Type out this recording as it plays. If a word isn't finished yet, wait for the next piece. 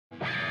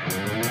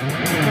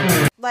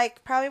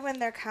like probably when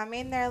they're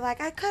coming, they're like,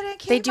 I couldn't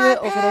keep They do my it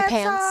over their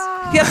pants.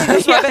 off. Yeah, they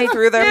just rub it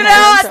through their You know,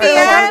 pants. at the end,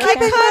 I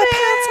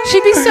couldn't.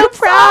 She'd be so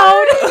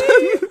proud.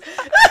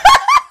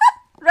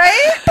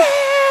 Right?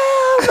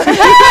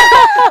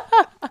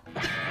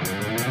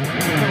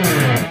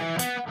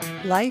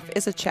 Life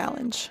is a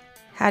challenge.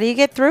 How do you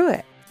get through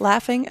it?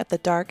 Laughing at the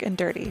dark and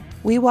dirty.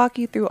 We walk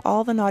you through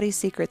all the naughty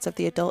secrets of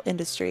the adult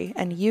industry,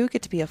 and you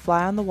get to be a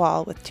fly on the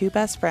wall with two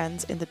best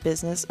friends in the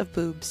business of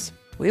boobs.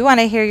 We want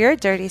to hear your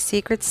dirty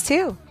secrets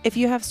too. If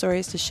you have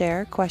stories to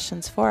share,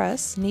 questions for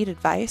us, need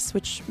advice,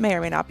 which may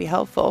or may not be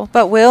helpful,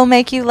 But we'll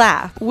make you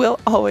laugh. we'll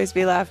always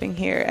be laughing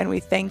here, and we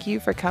thank you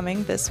for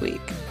coming this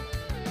week.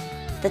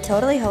 The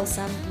Totally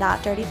Wholesome,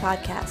 Not Dirty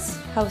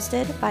podcast,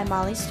 hosted by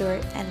Molly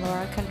Stewart and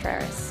Laura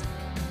Contreras.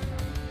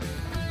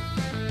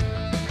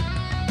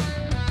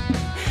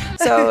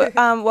 So,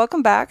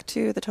 welcome back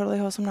to the Totally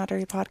Wholesome Not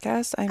Dirty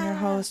podcast. I'm your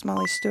host,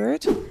 Molly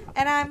Stewart.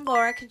 And I'm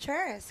Laura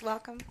Contreras.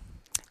 Welcome.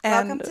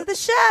 And Welcome to the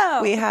show.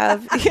 we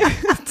have...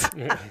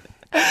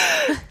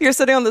 You're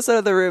sitting on the side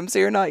of the room, so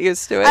you're not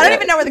used to it. I don't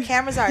even know where the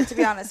cameras are, to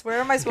be honest. Where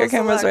am I supposed to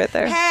look? Your camera's right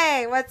there.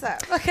 Hey, what's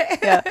up? Okay.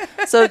 Yeah.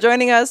 So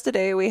joining us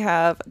today, we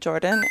have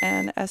Jordan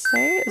and Estee.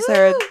 Is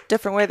there a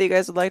different way that you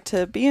guys would like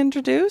to be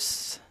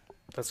introduced?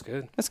 That's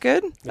good. That's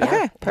good? Yeah.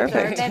 Okay,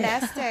 perfect. Jordan and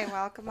Estee,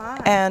 welcome on.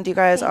 And you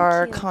guys Thank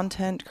are you.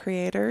 content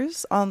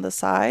creators on the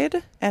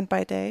side and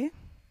by day.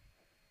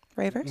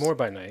 Ravers? More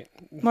by night.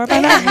 More by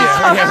night?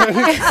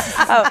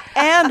 Oh,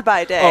 and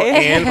by day. Oh,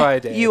 and by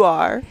day. You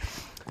are.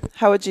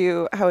 How would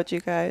you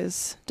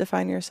guys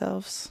define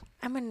yourselves?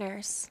 I'm a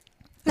nurse.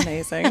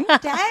 Amazing.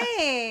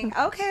 Dang.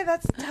 Okay,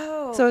 that's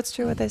dope. So it's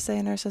true what they say,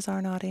 nurses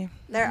are naughty.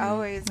 They're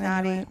always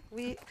I knew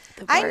naughty. it.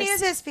 I knew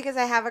this because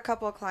I have a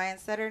couple of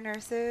clients that are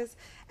nurses,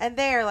 and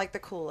they are like the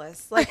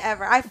coolest, like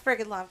ever. I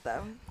freaking love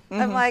them.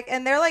 I'm like,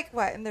 and they're like,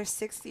 what, in their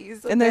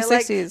 60s? In their They're,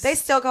 like, 60s. they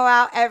still go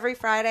out every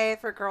Friday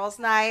for girls'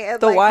 night. And,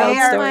 The like, wild they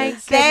are,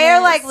 stories. They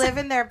are like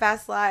living their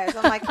best lives.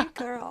 I'm like, you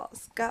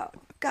girls, go.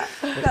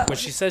 When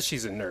she says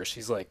she's a nurse,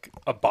 she's like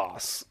a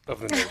boss of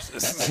the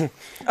nurses.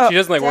 Oh, she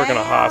doesn't like work in a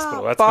damn.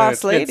 hospital. That's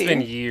Boss been, it's lady.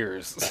 been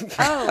years.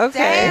 Oh, Okay.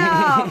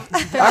 damn.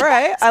 All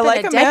right. I been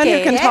like a a man who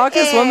decade. can talk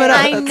his woman up.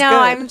 I That's know, good.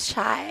 I'm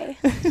shy.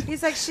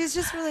 He's like, she's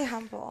just really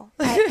humble.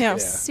 Yeah. Yeah.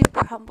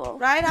 Super humble.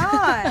 Right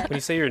on. When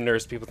you say you're a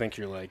nurse, people think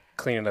you're like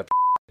cleaning up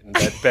and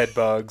bed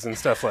bugs and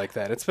stuff like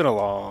that. It's been a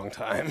long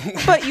time.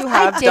 But you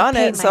have did done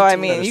pay it, my so I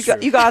dues. mean, That you is got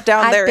true. you got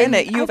down I've there in been-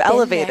 it. You've I've been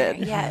elevated.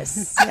 there.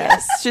 Yes.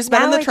 Yes, she's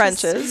been in Now the I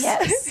just- trenches.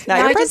 yes. Now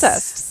you're I a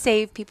princess. just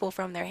save people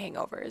from their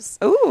hangovers.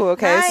 Ooh,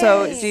 okay.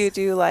 So Nice. do you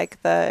do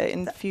like the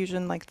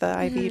infusion, like the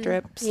IV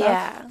drip stuff?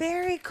 Yeah.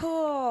 Very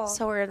cool.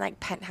 So we're in like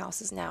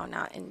penthouses now,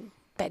 not in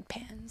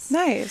bedpans.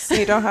 Nice. So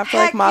you don't have to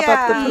like Heck mop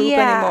up the yeah. poop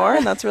Yeah. anymore,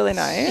 and that's really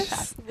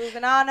nice.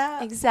 Moving on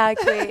up.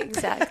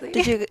 Exactly.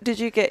 Did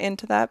you get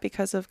into that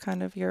because of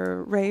kind of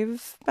your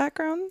rave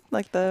background,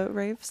 like the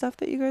rave stuff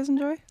that you guys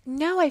enjoy?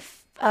 No,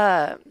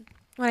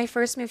 when I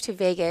first moved to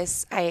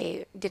Vegas,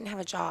 I didn't have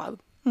a job,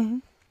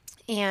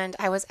 and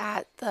I was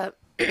at the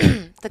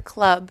the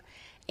club,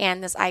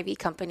 and this IV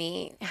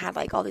company had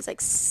like all these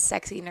like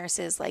sexy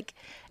nurses like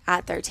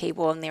at their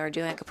table, and they were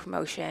doing like a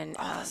promotion. And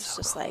I was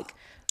just like,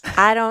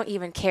 I don't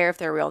even care if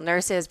they're real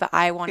nurses, but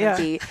I want to Yeah.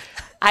 be.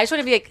 I just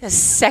want to be like a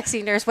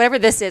sexy nurse, whatever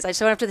this is. I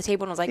just went up to the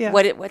table and was like, Yeah.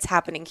 what's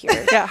happening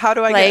here? Yeah. How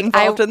do I get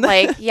involved in this?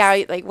 Like,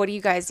 yeah, like, what do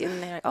you guys do?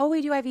 And they're like, oh,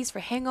 we do IVs for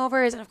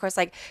hangovers. And of course,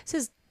 like, this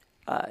is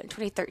in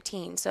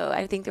 2013. So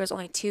I think there was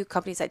only 2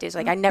 companies that did. So,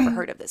 like, I never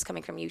heard of this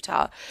coming from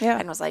Utah. Yeah.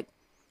 And I was like,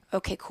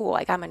 okay, cool.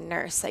 Like, I'm a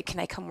nurse. Like, can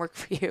I come work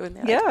for you? And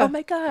they're Yeah. like, oh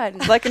my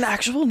God. Like an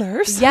actual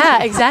nurse?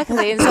 Yeah,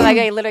 exactly. And so, like,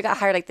 I literally got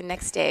hired like the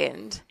next day.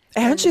 And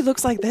she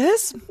looks like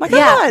this? My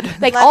Yeah, God.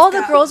 like Let's all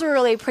the go. girls were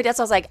really pretty.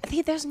 So I was like,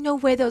 there's no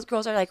way those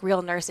girls are like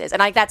real nurses. And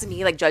like that's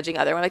me like judging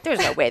other one. Like there's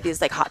no way these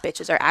like hot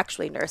bitches are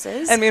actually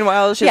nurses. And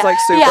meanwhile, she's Yeah. like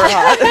super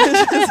Yeah.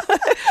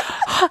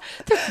 hot.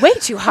 They're way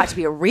too hot to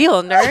be a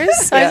real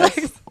nurse. So I was Yes.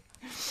 like,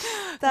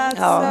 That's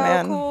Oh, so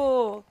man.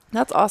 cool.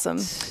 That's awesome.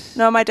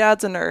 No, my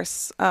dad's a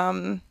nurse.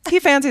 He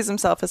fancies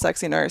himself a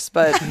sexy nurse,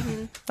 but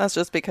that's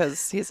just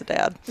because he's a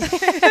dad.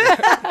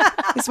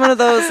 He's one of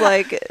those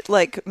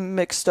like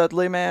mixed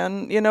Studley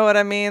man. You know what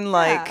I mean?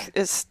 Like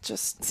Yeah. it's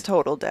just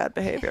total dad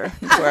behavior.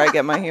 That's where I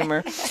get my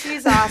humor.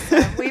 He's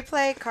awesome. We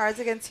play Cards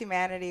Against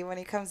Humanity when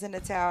he comes into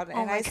town,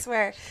 and my I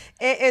swear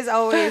it is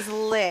always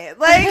lit.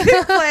 Like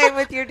playing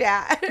with your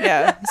dad.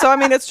 Yeah. So I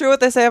mean, it's true what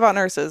they say about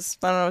nurses.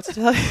 I don't know what to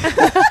tell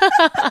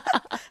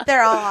you.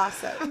 They're all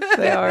awesome.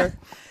 They are.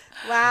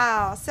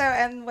 Wow. So,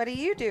 and what do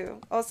you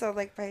do? Also,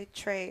 like by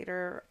trade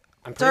or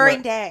I'm pretty during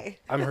much- day?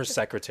 I'm her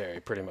secretary,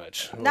 pretty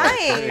much.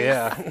 Nice.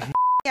 Yeah.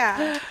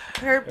 Yeah.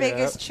 Her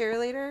biggest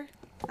cheerleader.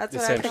 That's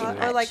what I call it.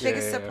 Essentially. Or like Yeah,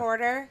 biggest yeah, yeah.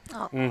 supporter.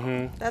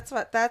 Mm-hmm. That's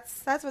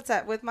what's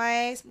up with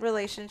my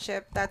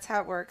relationship. That's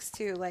how it works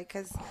too. Like,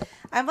 cause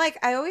I'm like,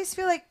 I always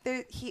feel like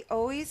he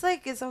always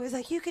like is always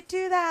like, you could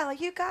do that,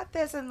 like you got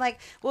this, and like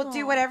will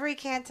do whatever he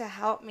can to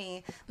help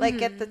me, like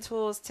get the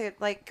tools to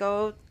like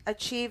go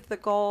achieve the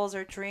goals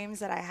or dreams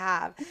that I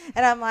have.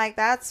 And I'm like,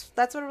 that's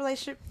what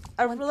a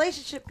a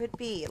relationship could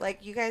be.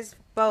 Like, you guys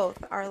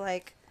both are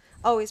like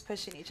always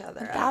pushing each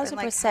other up.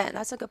 1,000%.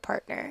 That's a good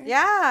partner.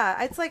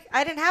 Yeah, it's like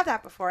I didn't have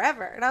that before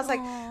ever, and I was like,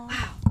 wow,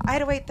 I had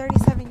to wait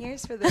 37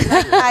 years for this.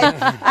 Like,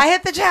 I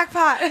hit the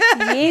jackpot.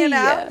 You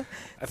know?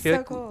 I feel so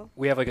like cool.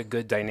 we have like a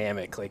good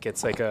dynamic. Like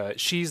it's like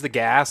she's the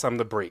gas, I'm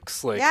the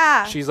brakes. Like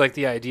Yeah. she's like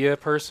the idea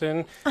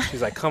person.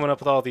 She's like coming up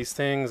with all these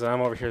things, and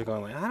I'm over here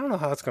going like, I don't know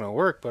how it's gonna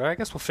work, but I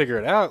guess we'll figure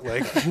it out.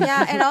 Like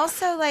Yeah, and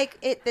also like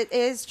it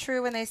is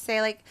true when they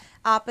say like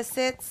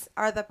opposites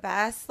are the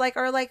best. Like,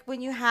 or like when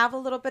you have a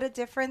little bit of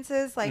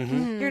differences, like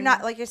you're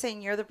not like you're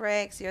saying you're the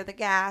brakes, you're the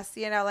gas.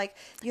 You know, like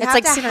you It's have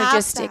like to have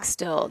synergistic that.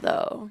 still,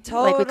 though.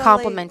 Totally. Like we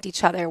complement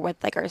each other with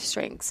like our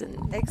strengths and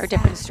our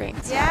different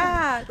strengths.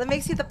 Yeah, that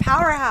makes you the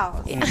powerhouse.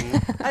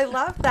 I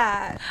love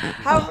that.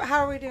 How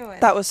are we doing?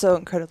 That was so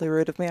incredibly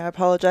rude of me. I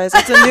apologize.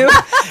 It's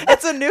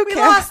a new We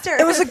camera. lost her.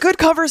 It was a good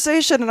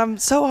conversation, and I'm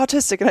so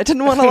autistic, and I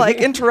didn't want to like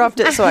interrupt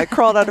it, so I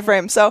crawled out of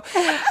frame. So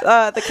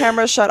the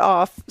camera shut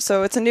off.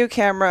 So it's a new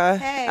camera.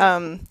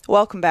 Hey.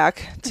 Welcome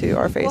back to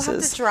our We'll have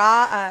faces. to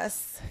draw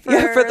us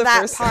for, For the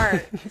that first-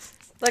 part.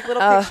 Like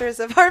little pictures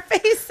of our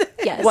faces.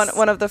 Yes.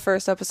 One of the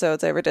first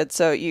episodes I ever did.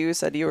 So you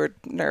said you were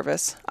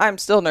nervous. I'm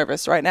still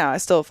nervous right now. I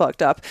still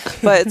fucked up,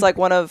 but it's like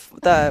one of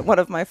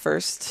my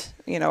first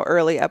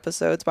early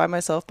episodes by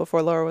myself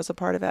before Laura was a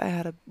part of it. I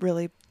had a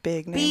really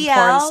big name BL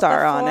porn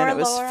star on, and it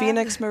was before Laura?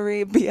 Phoenix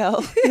Marie BL.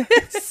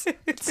 Yes.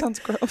 It sounds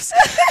gross.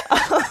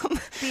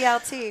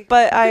 BLT.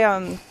 But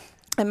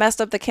I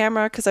messed up the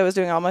camera because I was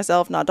doing it all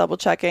myself, not double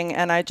checking,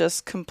 and I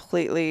just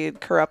completely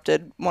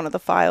corrupted one of the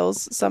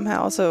files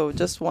somehow. So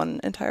just one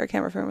entire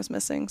camera frame was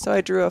missing. So I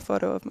drew a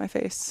photo of my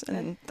face,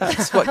 and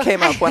that's what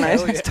came up when I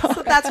talked.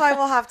 So that's why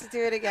we'll have to do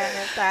it again.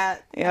 If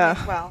that,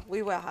 Yeah. well,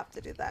 we will have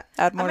to do that.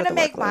 Add more I'm to gonna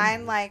the make workload.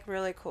 mine like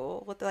really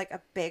cool with like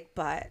a big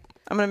butt,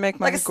 I'm gonna make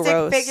mine like a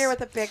gross. stick figure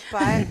with a big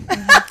butt.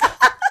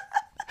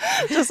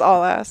 just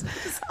all ass.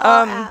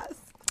 All ass.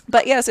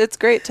 But yes, it's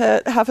great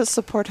to have a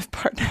supportive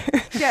partner.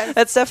 Yes.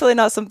 That's definitely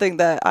not something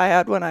that I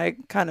had when I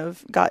kind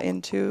of got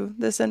into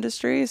this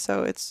industry.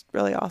 So it's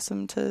really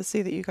awesome to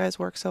see that you guys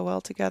work so well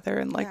together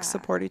and like Yeah.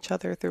 support each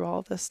other through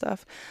all this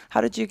stuff.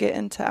 How did you get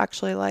into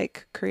actually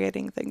like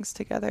creating things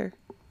together?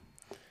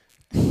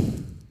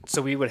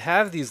 so we would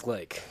have these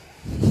like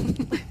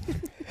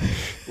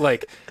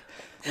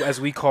as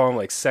we call them,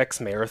 like sex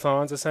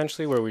marathons,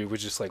 essentially, where we would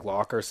just like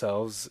lock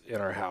ourselves in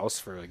our house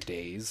for like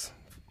days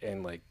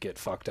and like get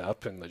fucked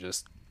up and like,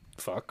 just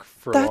fuck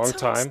for a long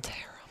time.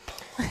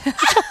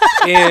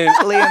 And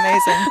Really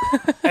amazing.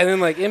 and then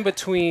like in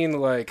between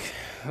like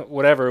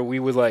whatever, we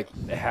would like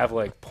have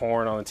like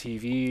porn on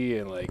TV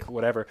and like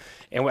whatever.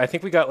 And I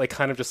think we got like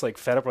kind of just like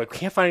fed up. We're like, we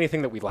can't find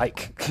anything that we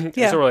like. And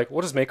Yeah. so we're like,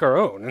 we'll just make our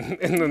own.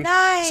 And then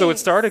so it Nice.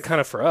 started kind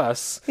of for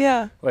us,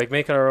 Yeah. like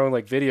making our own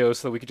like videos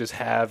so that we could just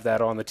have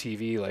that on the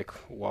TV like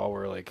while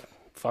we're like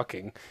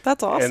fucking.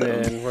 That's awesome.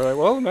 And then we're like,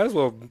 well, we might as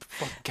well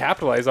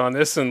capitalize on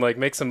this and like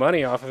make some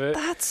money off of it.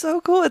 That's so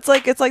cool. It's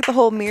like the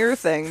whole mirror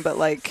thing, but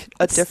like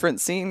a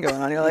different scene going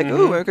on. You're like,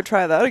 ooh, we could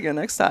try that again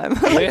next time.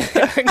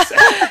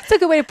 It's a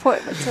good way to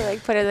put it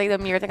like the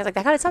mirror thing. It's like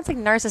that kind of sounds like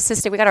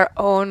narcissistic. We got our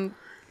own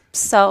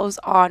selves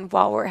on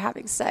while we're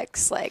having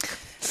sex. Like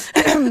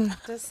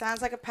Just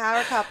sounds like a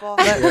power couple.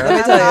 Let me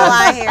That's tell you. all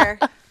I hear.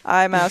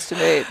 I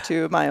masturbate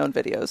to my own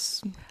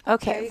videos. There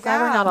okay, you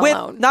glad we're go. not With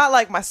alone. not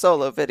like my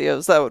solo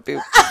videos. That would be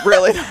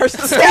really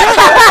narcissistic.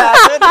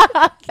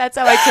 That's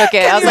how I took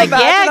it. I was Can you like,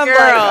 imagine? yeah, I'm girl.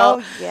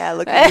 like, oh yeah,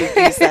 look at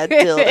you use that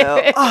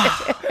dildo.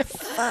 Oh,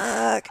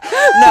 fuck.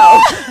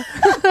 No.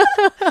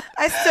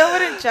 I still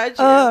wouldn't judge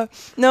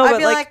you. No, I'd but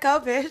be like, like, go,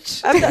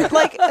 bitch. I've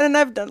done,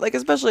 I've done like,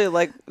 especially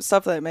like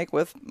stuff that I make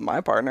with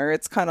my partner.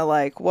 It's kind of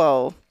like,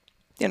 well,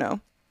 it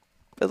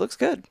looks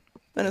good.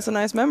 And it's a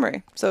nice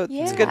memory. So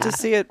it's good to Yeah.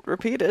 see it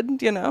repeated, and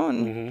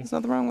there's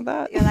nothing wrong with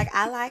that. You're like,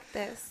 I like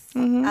this.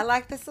 I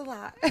like this a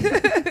lot.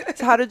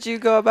 So how did you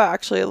go about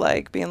actually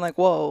like being like,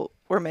 well,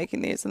 we're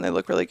making these and they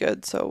look really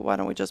good, so why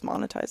don't we just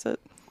monetize it?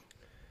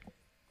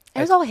 It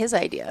was all his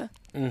idea.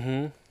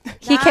 Mm-hmm.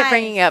 He kept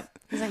bringing Nice. up.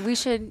 He's like, we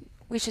should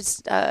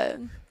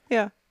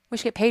Yeah.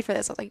 get paid for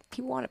this. I was like,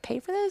 people want to pay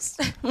for this?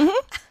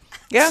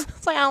 Yeah.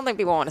 It's like, I don't think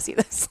people want to see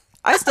this.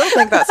 I still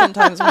think that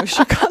sometimes when we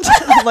shoot content.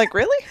 I'm like,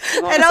 really?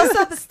 And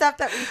also the stuff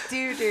that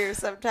we do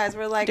sometimes.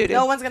 We're like, Do-do.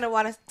 no one's going to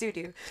want to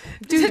do.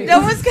 No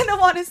one's going to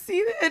want to see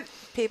it.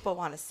 People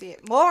want to see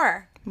it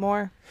more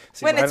More.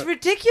 See, when mine- it's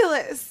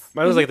ridiculous.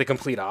 Mine was like the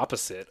complete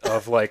opposite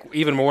of like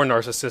even more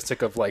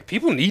narcissistic of like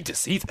people need to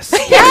see this.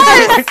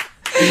 Yes!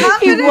 He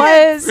Confident.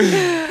 was. He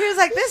was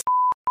like, this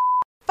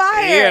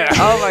fire. Yeah.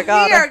 Oh my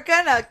God. We are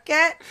going to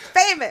get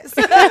famous.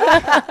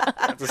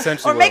 That's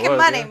essentially or what making it was,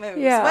 money yeah. moves.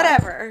 Yeah.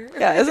 Whatever.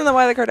 Yeah, isn't that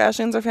why the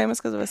Kardashians are famous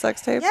because of a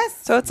sex tape? Yes.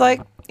 So it's like,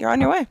 you're on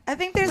your way. I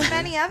think there's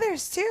many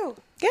others too.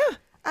 Yeah.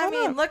 I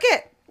mean, look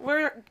it.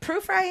 We're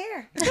proof right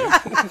here.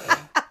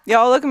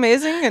 y'all look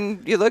amazing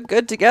and you look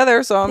good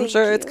together. So I'm Thank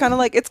sure you. it's kind of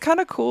like, it's kind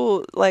of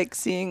cool, like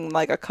seeing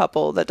like a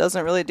couple that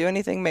doesn't really do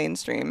anything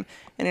mainstream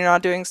and you're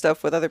not doing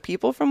stuff with other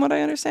people from what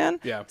I understand.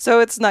 Yeah. So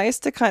it's nice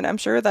to kind of, I'm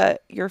sure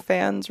that your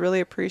fans really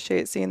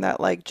appreciate seeing that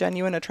like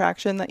genuine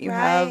attraction that you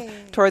have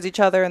Right. towards each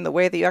other and the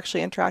way that you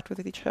actually interact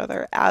with each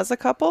other as a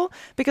couple,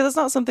 because it's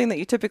not something that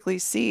you typically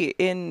see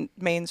in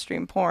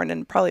mainstream porn,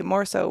 and probably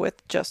more so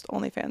with just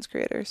OnlyFans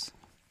creators.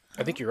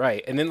 I think you're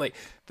right. And then like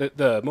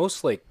the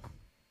most like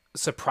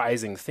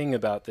surprising thing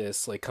about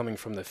this, like coming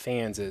from the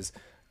fans, is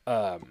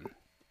for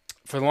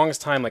the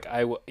longest time, like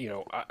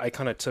I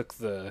kind of took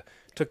the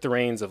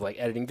reins of like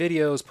editing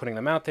videos, putting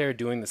them out there,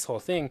 doing this whole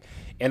thing,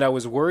 and I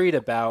was worried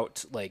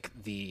about like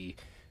the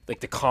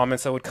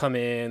comments that would come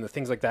in, the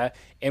things like that.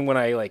 And when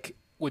I like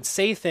would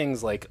say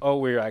things like, oh,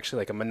 we're actually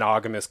like a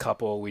monogamous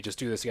couple, we just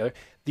do this together,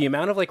 the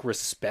amount of like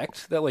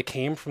respect that like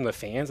came from the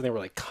fans, and they were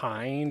like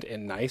kind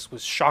and nice,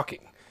 was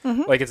shocking.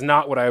 Like, it's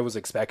not what I was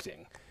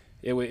expecting.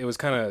 It was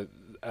kind of,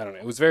 I don't know,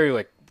 it was very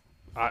like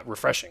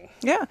refreshing.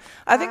 Yeah,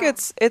 I think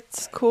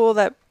it's cool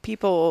that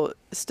people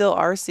still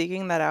are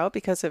seeking that out,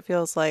 because it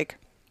feels like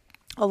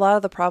a lot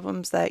of the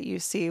problems that you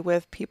see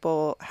with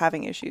people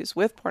having issues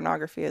with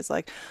pornography is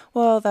like,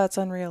 well, that's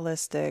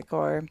unrealistic,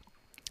 or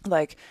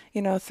like,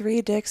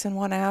 3 dicks and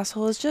 1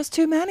 asshole is just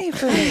too many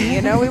for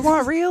me. We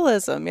want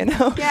realism,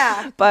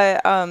 Yeah.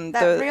 But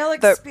That real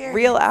the experience.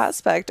 real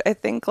aspect, I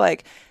think,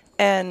 like,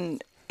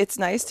 and it's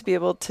nice to be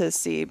able to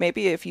see,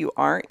 maybe if you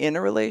aren't in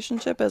a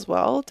relationship as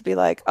well, to be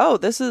like, oh,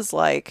 this is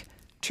like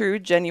true,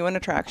 genuine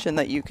attraction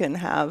that you can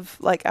have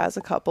like as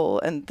a couple,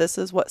 and this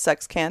is what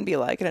sex can be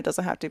like, and it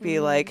doesn't have to be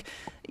like,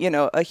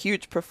 a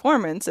huge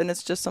performance, and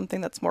it's just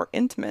something that's more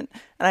intimate.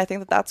 And I think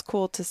that that's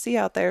cool to see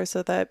out there,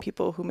 so that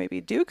people who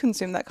maybe do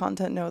consume that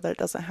content know that it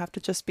doesn't have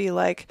to just be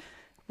like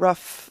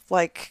rough,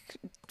 like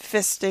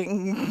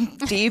fisting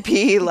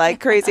DP like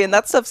crazy, and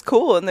that stuff's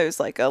cool, and there's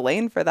like a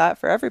lane for that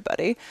for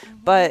everybody.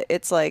 But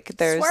it's like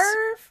there's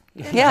Swerve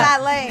into Yeah.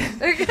 that lane.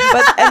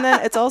 but and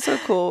then it's also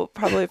cool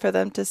probably for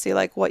them to see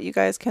like what you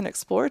guys can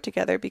explore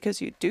together,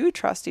 because you do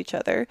trust each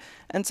other.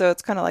 And so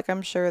it's kind of like,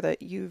 I'm sure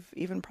that you've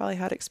even probably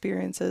had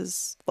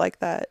experiences like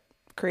that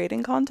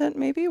creating content,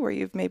 maybe where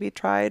you've maybe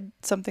tried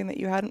something that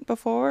you hadn't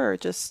before, or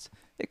just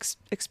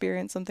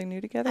experienced something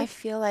new together. I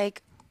feel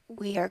like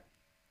we are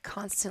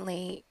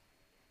constantly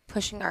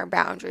pushing our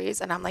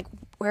boundaries, and I'm like,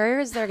 where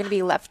is there going to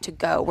be left to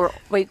go?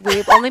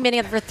 We've only been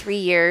together for 3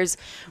 years.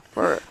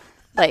 We're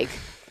like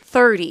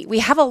 30. We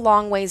have a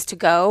long ways to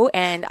go,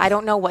 and I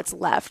don't know what's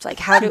left. Like,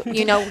 how do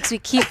we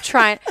keep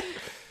trying?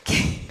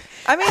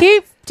 I mean,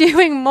 Keep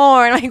doing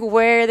more, and like,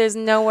 where there's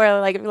nowhere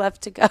like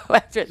left to go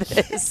after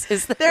this.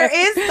 Is There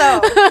is,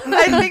 though.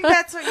 I think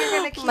that's what you're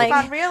going to keep Like-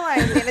 on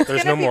realizing. It's There's going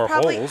to no be more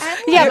probably holes.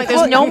 endless. Yeah, like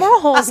there's no more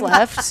holes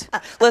left.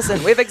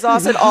 listen, we've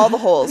exhausted all the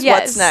holes.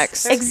 Yes, What's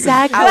next?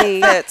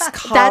 exactly. Outfits,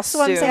 costumes. That's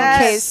what I'm saying.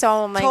 Yes. Okay,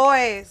 so I'm like,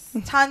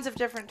 Toys. Tons of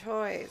different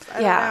toys.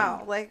 I Yeah. don't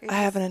know. Like, I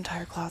have an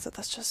entire closet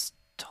that's just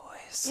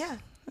toys. Yeah.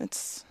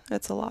 It's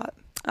a lot.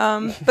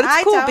 But it's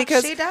I cool don't.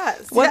 because She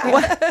does. what, Yeah.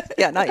 what?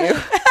 Yeah, not you.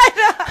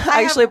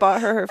 I actually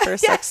bought her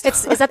first sex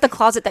toy. is that the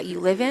closet that you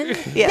live in?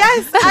 Yeah.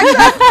 Yes,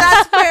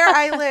 that's where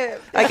I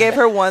live. I gave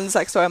her one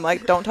sex toy. I'm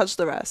like, don't touch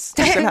the rest.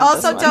 You can have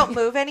Also, this one. don't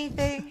move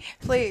anything,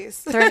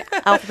 please. They're in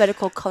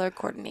alphabetical color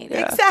coordinated.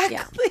 Yeah.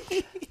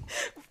 Exactly.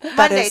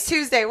 Monday, is-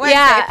 Tuesday, Wednesday.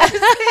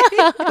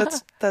 Yeah.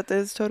 That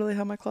is totally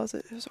how my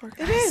closet is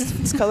organized. It is.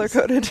 It's color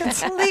coded.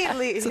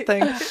 Completely. It's a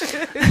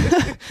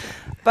thing.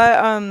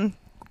 But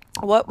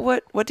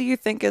what do you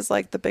think is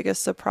like the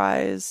biggest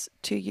surprise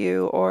to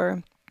you,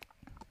 or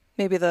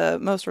maybe the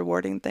most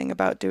rewarding thing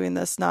about doing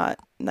this, not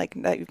like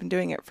that you've been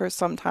doing it for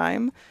some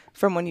time,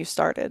 from when you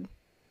started?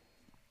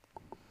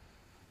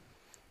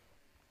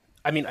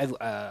 I mean,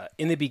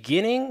 in the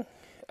beginning,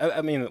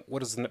 I mean,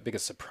 what is the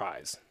biggest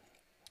surprise?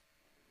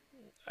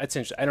 That's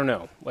interesting. I don't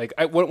know. Like,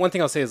 one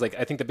thing I'll say is, like,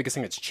 I think the biggest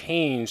thing that's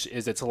changed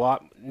is it's a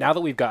lot, now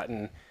that we've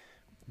gotten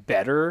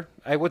better,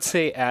 I would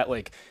say, at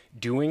like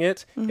doing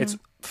it, it's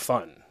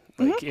fun.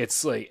 Like,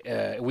 it's like,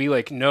 we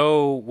like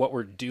know what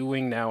we're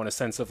doing now, in a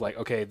sense of like,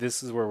 okay,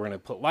 this is where we're going to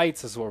put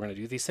lights. This is where we're going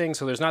to do these things.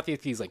 So there's not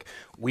these like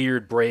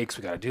weird breaks.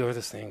 We got to do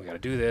this thing. We got to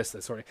do this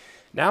sort of.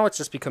 Now it's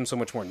just become so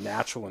much more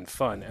natural and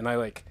fun. And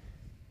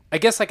I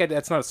guess like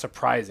that's not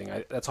surprising.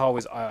 That's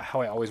always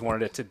how I always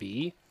wanted it to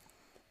be.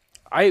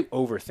 I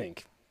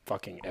overthink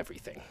fucking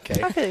everything.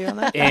 Okay. I feel you on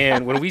that.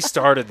 And when we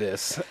started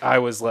this, I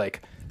was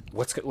like,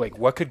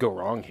 what could go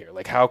wrong here?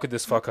 Like, how could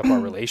this fuck up our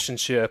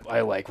relationship?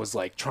 I like was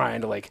like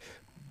trying to like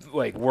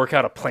work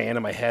out a plan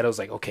in my head. I was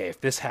like, okay, if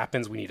this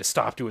happens, we need to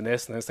stop doing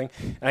this and this thing.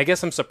 And I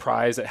guess I'm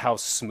surprised at how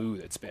smooth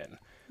it's been.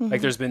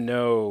 Like, there's been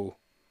no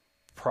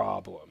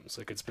problems.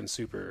 Like, it's been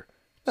super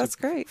That's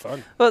great.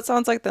 Fun. Well, it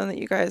sounds like then that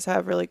you guys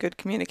have really good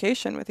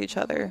communication with each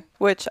other,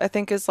 which I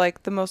think is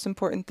like the most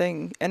important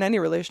thing in any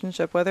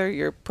relationship, whether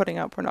you're putting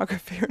out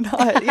pornography or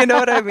not. You know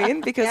what I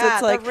mean? Because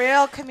it's like the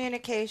real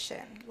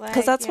communication.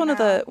 Because that's one of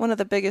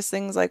the biggest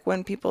things, like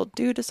when people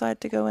do decide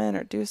to go in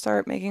or do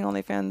start making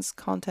OnlyFans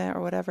content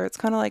or whatever, it's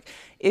kind of like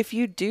if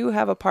you do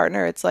have a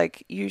partner, it's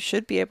like you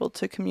should be able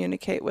to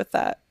communicate with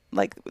that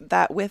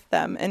with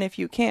them. And if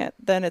you can't,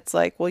 then it's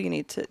like, well,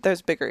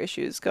 there's bigger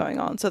issues going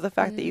on. So the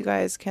fact that you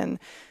guys can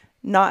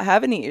not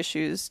have any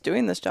issues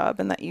doing this job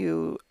and that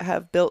you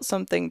have built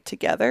something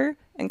together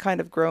and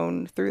kind of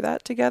grown through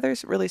that together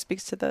really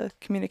speaks to the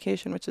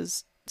communication, which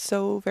is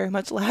so very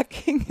much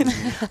lacking in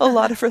a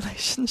lot of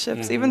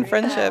relationships, even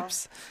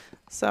friendships.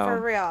 So for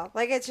real,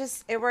 like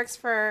it works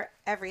for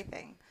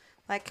everything,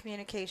 like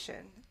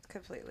communication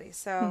completely.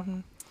 So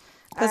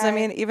because I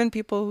mean, even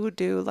people who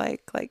do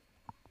like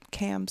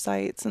cam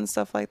sites and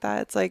stuff like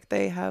that, it's like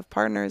they have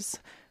partners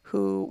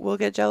who will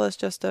get jealous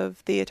just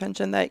of the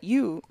attention that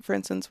you, for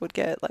instance, would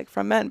get like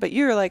from men, but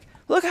you're like,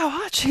 look how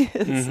hot she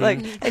is, like,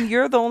 and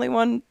you're the only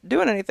one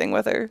doing anything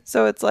with her,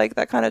 so it's like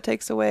that kind of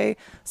takes away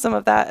some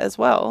of that as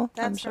well.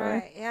 That's I'm sure.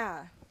 right.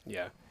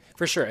 Yeah,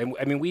 for sure. And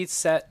I mean, we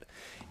set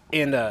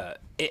in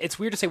it's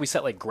weird to say we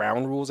set like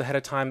ground rules ahead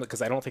of time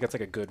because I don't think it's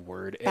like a good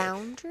word.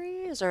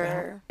 Boundaries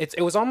or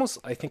it was almost,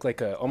 I think,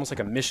 almost like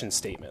a mission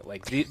statement.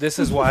 Like this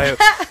is why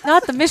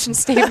not the mission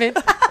statement.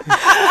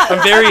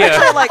 I'm very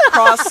like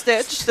cross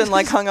stitched and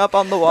like hung up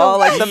on the wall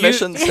like the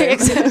mission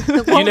statement.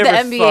 The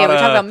NBA, we're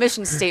talking about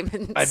mission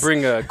statements. I'd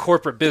bring a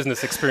corporate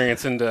business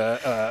experience into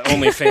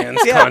OnlyFans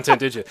content,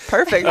 did you?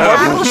 Perfect.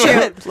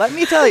 Shit. Let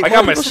me tell you. I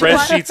got my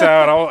spreadsheets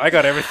out. I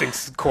got everything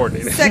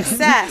coordinated.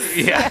 Success.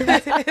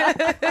 Yeah.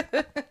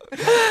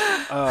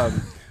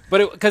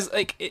 But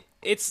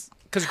it's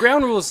because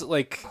ground rules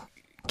like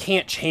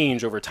can't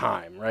change over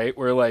time, right?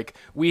 Where like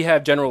we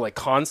have general like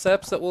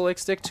concepts that we'll like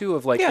stick to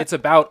of like it's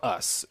about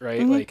us,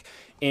 right? Like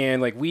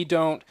and like we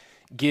don't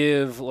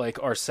give like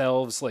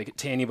ourselves like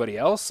to anybody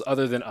else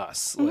other than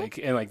us. Like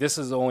and like this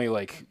is only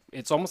like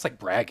it's almost like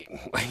bragging,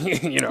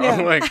 you know,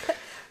 like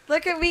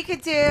look what we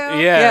could do.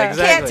 Yeah,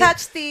 exactly. Can't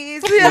touch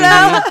these, you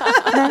know.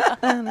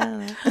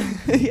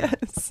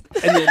 Yes.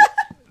 And then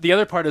the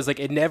other part is like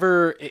it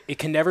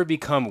can never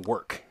become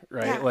work,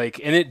 right? Yeah. Like,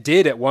 and it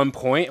did at one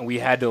point, and we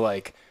had to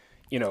like,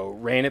 you know,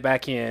 rein it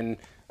back in.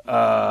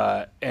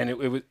 And it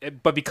was,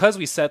 but because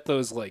we set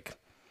those like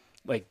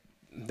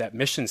that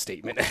mission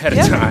statement ahead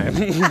of time.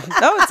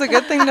 No, it's a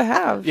good thing to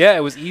have. Yeah,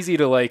 it was easy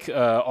to like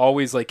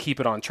always like keep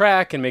it on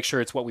track and make sure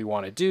it's what we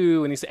want to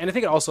do. And I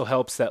think it also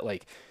helps that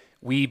like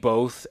we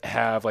both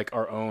have like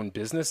our own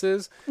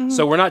businesses,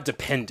 so we're not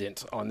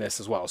dependent on this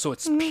as well. So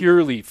it's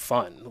purely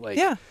fun. Like,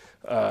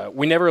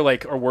 we never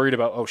like are worried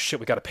about, oh shit,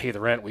 we got to pay the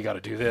rent, we got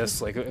to do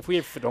this. Like if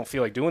we don't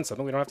feel like doing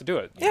something, we don't have to do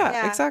it.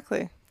 Yeah,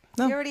 exactly.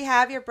 No. You already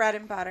have your bread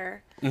and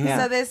butter.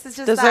 So this is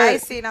just Dessert. the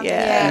icing on the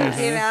cake,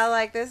 you know,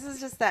 like this is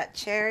just that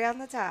cherry on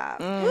the top.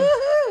 Woohoo!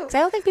 'Cause I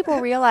don't think people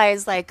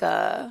realize like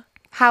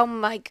how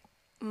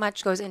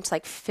much goes into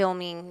like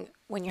filming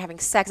when you're having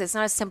sex. It's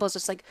not as simple as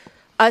just like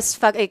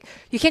us like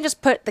you can't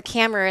just put the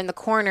camera in the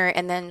corner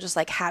and then just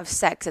like have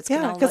sex. It's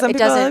Yeah, gonna because some it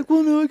people doesn't are like,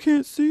 well, no, I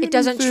can't see it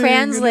doesn't anything, and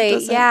translate. it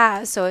doesn't-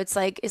 Yeah, so it's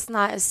like it's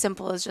not as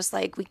simple as just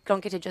like we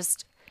don't get to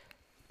just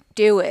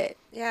do it.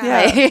 Yeah.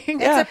 Like,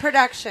 It's a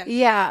production.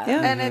 yeah.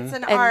 And it's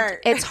an And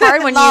art. it's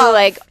hard when you Love.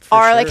 like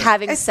are like sure.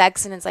 having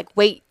sex and it's like,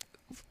 wait,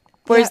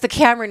 where's the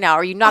camera now?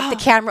 Or you knock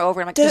the camera over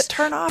and I'm like, Did it just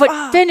turn off?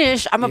 but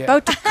finish. I'm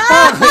about to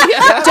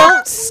come.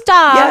 Don't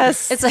stop.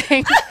 Yes. It's like,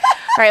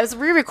 all right, let's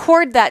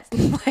re-record that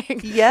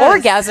like Yes.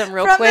 orgasm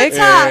real From quick. the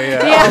top. Yeah.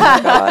 Oh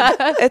my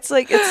God. It's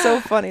like it's so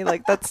funny.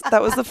 Like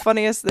that was the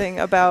funniest thing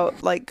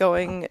about like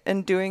going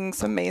and doing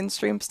some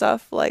mainstream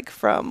stuff like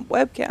from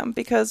webcam,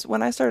 because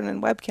when I started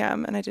in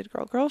webcam and I did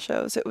girl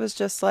shows, it was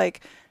just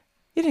like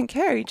you didn't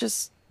care. You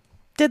just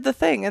did the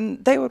thing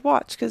and they would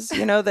watch because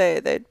you know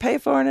they'd pay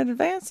for it in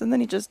advance, and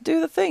then you just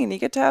do the thing and you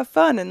get to have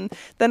fun. And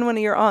then when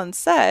you're on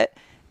set,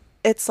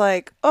 it's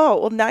like, oh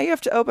well, now you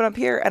have to open up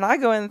here, and I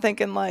go in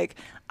thinking like,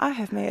 I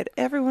have made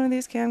every one of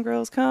these cam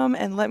girls come,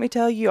 and let me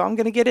tell you, I'm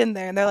going to get in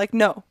there. And they're like,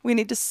 no, we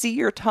need to see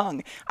your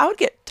tongue. I would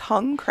get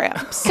tongue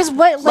cramps. Because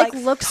what like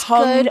Like looks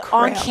tongue good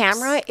on cramps.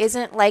 camera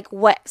isn't like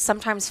what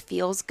sometimes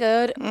feels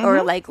good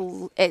or like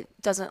it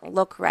doesn't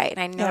look right.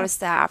 And I noticed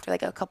that after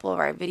like a couple of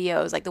our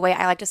videos, like the way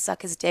I like to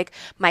suck his dick,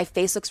 my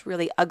face looks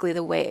really ugly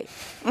the way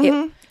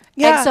it.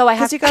 Yeah, and so I 'cause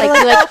have you to gotta,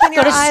 like, like, open go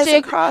your to eyes stick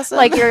and cross them.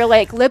 like your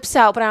like lips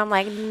out, but I'm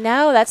like,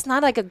 no, that's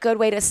not like a good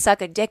way to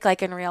suck a dick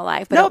like in real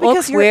life. But No, it because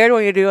looks you're- weird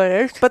when you're doing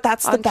it. But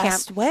that's the on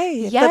best way.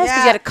 Yes, because Yeah.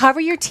 you got to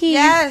cover your teeth.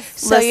 Yes.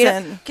 So you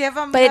Listen. Give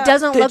them. but it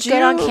doesn't look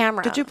good on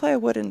camera. Did you play a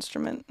wood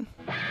instrument?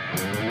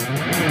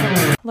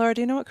 Laura,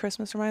 do you know what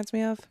Christmas reminds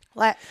me of?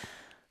 What?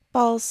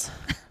 Balls.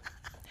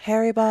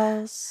 Hairy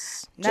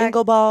balls.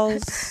 Jingle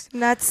balls.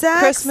 Nutsack.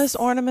 Christmas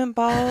ornament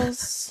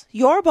balls.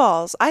 Your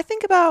balls. I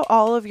think about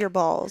all of your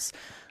balls.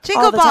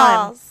 Jingle all the time.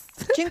 balls.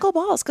 Jingle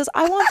balls, because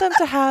I want them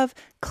to have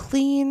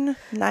clean,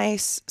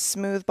 nice,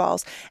 smooth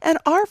balls. And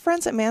our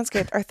friends at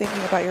Manscaped are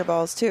thinking about your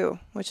balls too,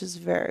 which is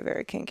very,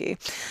 very kinky.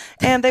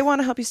 And they want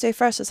to help you stay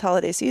fresh this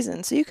holiday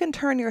season, so you can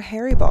turn your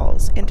hairy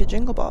balls into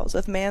jingle balls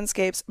with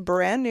Manscaped's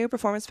brand new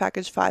Performance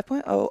Package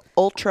 5.0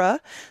 Ultra.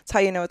 That's how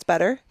you know it's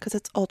better, because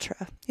it's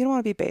ultra. You don't want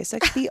to be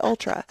basic, be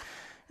ultra.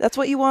 That's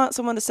what you want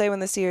someone to say when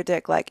they see your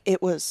dick, like,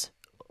 it was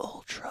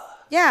ultra.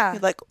 Yeah.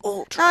 You're like,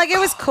 ultra. Not like it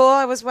was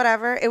cool. It was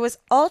whatever. It was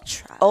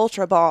ultra.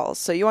 Ultra balls.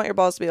 So you want your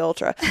balls to be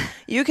ultra.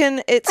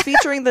 It's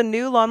featuring the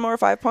new Lawnmower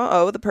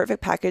 5.0, the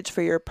perfect package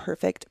for your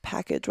perfect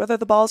package, whether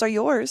the balls are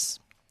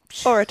yours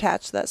or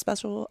attached to that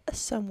special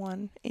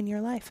someone in your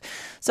life.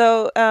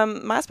 So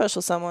my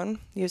special someone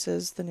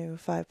uses the new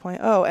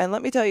 5.0. And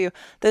let me tell you,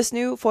 this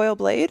new foil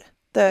blade,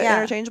 the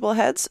interchangeable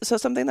heads. So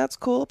something that's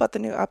cool about the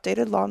new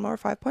updated Lawnmower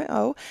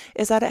 5.0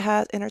 is that it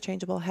has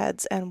interchangeable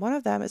heads. And one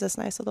of them is this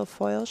nice little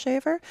foil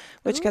shaver,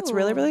 which gets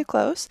really, really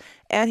close.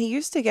 And he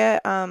used to get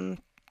a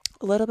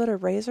little bit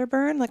of razor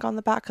burn, like on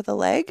the back of the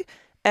leg.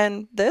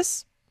 And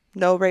this,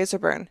 no razor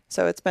burn.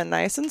 So it's been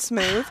nice and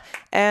smooth,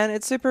 and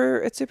it's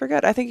super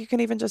good. I think you can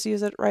even just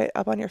use it right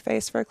up on your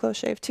face for a close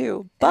shave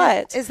too.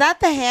 But is that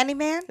the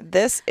handyman?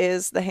 This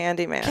is the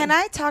handyman. Can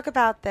I talk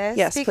about this?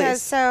 Yes, because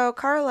please. So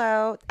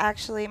Carlo,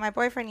 actually, my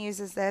boyfriend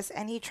uses this,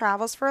 and he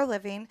travels for a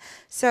living.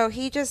 So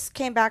he just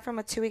came back from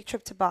a 2-week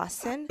trip to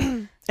Boston.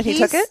 And he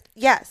took it?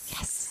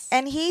 Yes.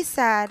 And he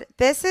said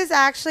this is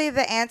actually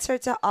the answer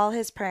to all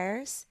his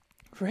prayers.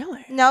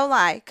 Really? No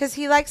lie, because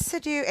he likes to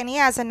do, and he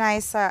has a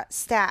nice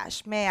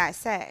stash, may I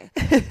say.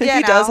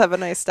 He does have a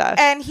nice stash.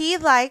 And he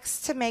likes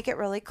to make it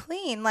really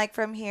clean, like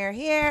from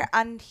here,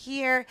 and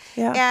here.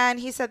 Yeah. And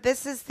he said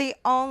this is the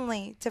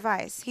only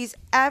device he's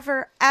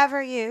ever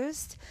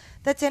used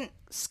that didn't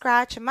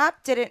scratch him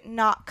up, didn't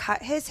not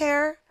cut his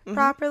hair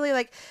properly.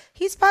 Like,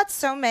 he's bought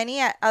so many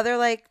at other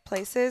like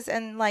places,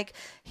 and like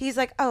he's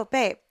like, oh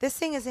babe, this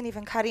thing isn't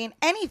even cutting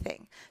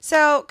anything.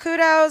 So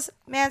kudos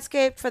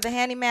Manscaped for the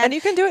handyman. And you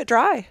can do it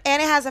dry.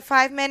 And it has a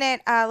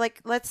 5-minute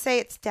like, let's say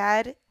it's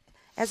dead,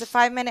 as a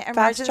 5-minute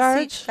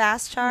emergency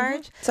fast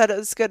charge. So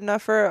it's good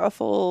enough for a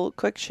full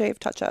quick shave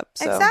touch up.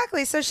 So.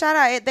 Exactly. So shout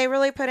out. They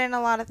really put in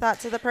a lot of thought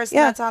to the person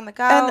that's on the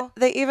go. And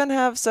they even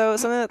have, so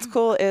something that's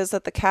cool is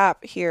that the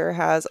cap here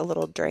has a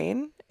little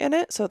drain in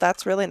it. So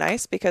that's really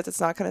nice because it's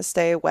not going to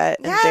stay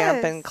wet and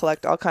damp and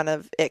collect all kind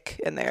of ick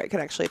in there. It can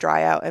actually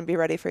dry out and be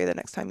ready for you the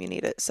next time you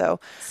need it. So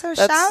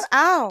shout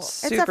out.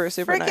 Super, it's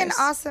a super freaking nice.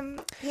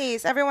 Awesome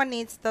piece. Everyone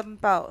needs them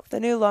both.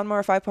 The new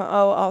Lawnmower 5.0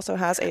 also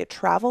has a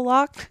travel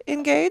lock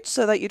engaged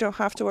so that you don't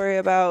have to worry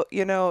about,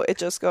 it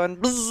just going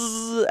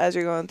bzzz as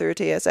you're going through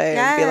TSA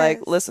and be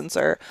like, listen,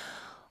 sir,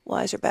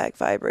 why is your bag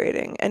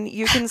vibrating? And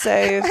you can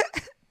say,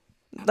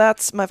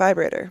 that's my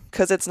vibrator,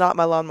 because it's not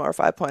my Lawnmower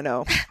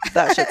 5.0.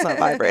 That shit's not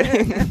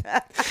vibrating.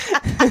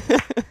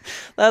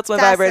 That's my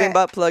vibrating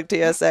butt plug,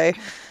 TSA.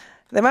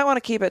 They might want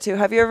to keep it too.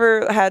 Have you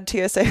ever had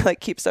TSA like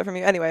keep stuff from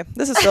you? Anyway,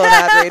 this is still an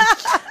ad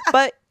read.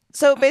 But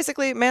so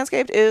basically,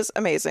 Manscaped is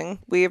amazing.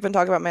 We've been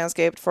talking about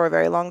Manscaped for a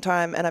very long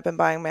time, and I've been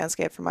buying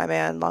Manscaped for my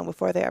man long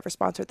before they ever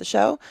sponsored the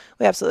show.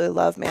 We absolutely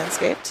love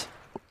Manscaped.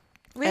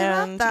 We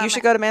love them. You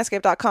should go to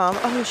manscaped.com.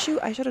 Oh, shoot.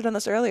 I should have done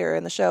this earlier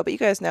in the show. But you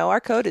guys know our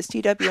code is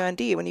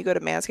TWND. When you go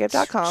to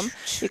manscaped.com,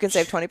 you can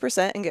save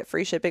 20% and get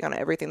free shipping on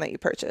everything that you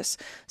purchase.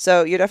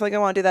 So you're definitely going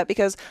to want to do that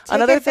because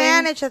Take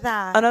advantage of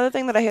that. Another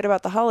thing that I hate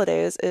about the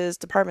holidays is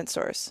department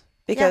stores.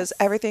 Because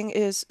everything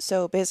is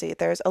so busy.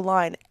 There's a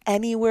line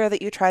anywhere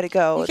that you try to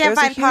go. You can't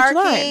find parking.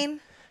 Line.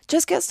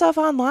 Just get stuff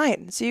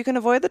online so you can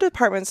avoid the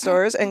department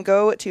stores and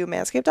go to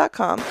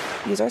manscaped.com.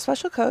 Use our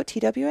special code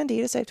TWND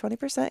to save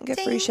 20% and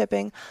get free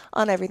shipping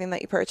on everything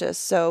that you purchase.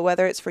 So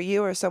whether it's for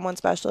you or someone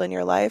special in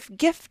your life,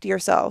 gift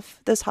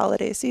yourself this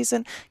holiday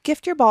season.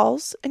 Gift your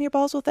balls and your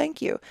balls will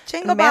thank you.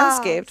 Jingle and balls.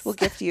 Manscaped will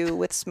gift you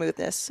with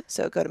smoothness.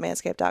 So go to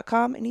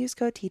manscaped.com and use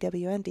code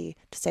TWND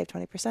to save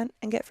 20%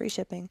 and get free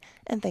shipping.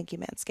 And thank you,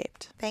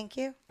 Manscaped. Thank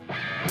you.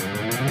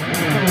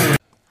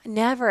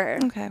 Never.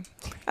 Okay.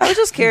 I was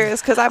just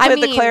curious because I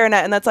played the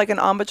clarinet and that's like an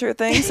embouchure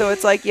thing. So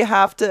it's like you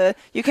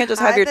can't just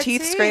have your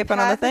teeth scraping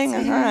on the thing.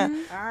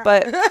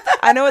 But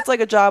I know it's like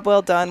a job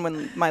well done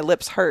when my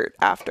lips hurt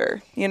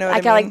after. You know what I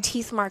mean? I got like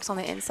teeth marks on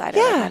the inside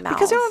of my mouth.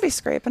 Because you don't want to be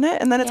scraping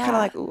it. And then it's kind of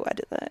like, ooh, I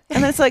did that.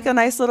 And then it's like a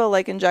nice little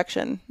like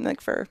injection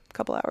like for a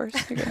couple hours.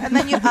 And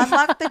then you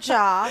unlock the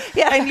jaw.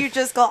 And you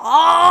just go,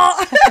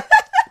 oh.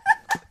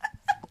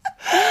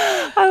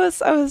 I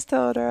was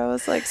telling her, I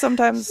was like,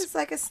 sometimes it's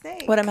like a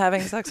snake. When I'm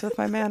having sex with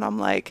my man, I'm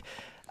like,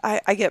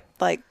 I get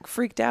like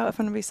freaked out if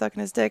I'm gonna be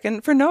sucking his dick,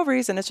 and for no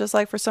reason. It's just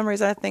like for some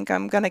reason I think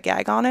I'm gonna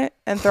gag on it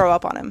and throw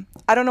up on him.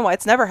 I don't know why.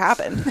 It's never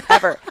happened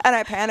ever, and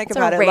I panic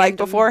about it like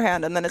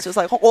beforehand, and then it's just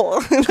like,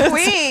 oh,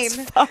 queen.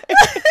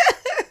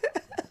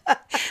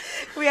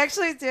 We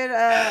actually did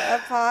a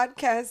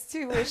podcast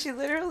too where she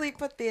literally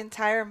put the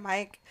entire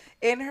mic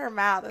in her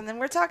mouth, and then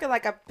we're talking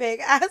like a big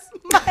ass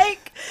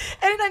mic,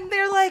 and then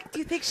they're like, do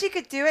you think she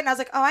could do it? And I was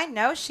like, oh, I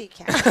know she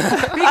can, because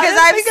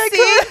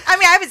I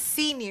haven't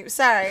seen you,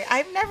 sorry,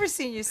 I've never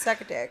seen you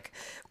suck a dick,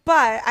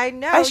 but I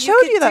know I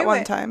showed you that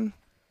one time.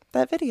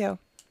 that video.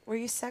 Were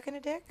you sucking a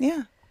dick?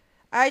 Yeah.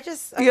 I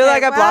just You're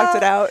like, I blocked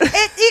it out.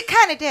 It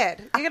kind of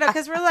did,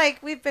 because we're like,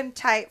 we've been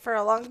tight for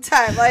a long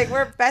time. Like,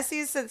 we're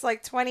besties since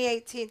like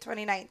 2018,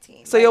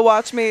 2019. So like, you'll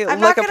watch me I'm lick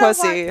not a gonna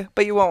pussy,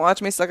 but you won't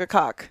watch me suck a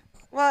cock.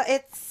 Well,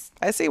 it's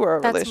I see where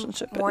our That's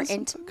relationship more is.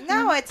 intimate.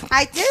 no, it's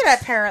I did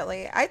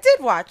apparently. I did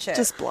watch it.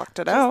 Just blocked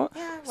it out.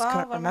 yeah, Just well,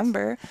 couldn't what am I-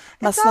 remember.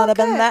 It's Must all not have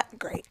been good. that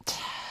great.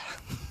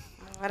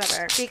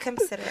 Whatever. Be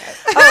considerate.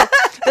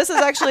 This is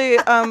actually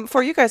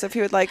for you guys if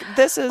you would like.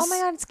 This is Oh my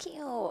god, it's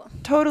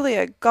cute. totally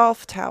a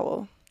golf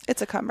towel.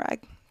 It's a cum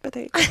rag. But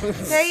there you go.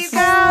 There you go.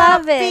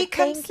 Love it. Be Thank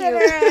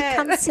considerate.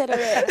 you.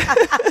 Considerate.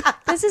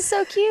 This is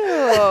so cute.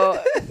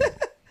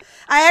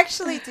 I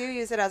actually do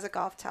use it as a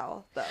golf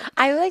towel, though.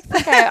 I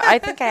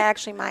think I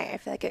actually might. I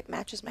feel like it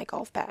matches my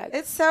golf bag.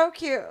 It's so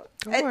cute.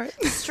 for it.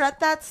 Strut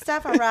that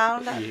stuff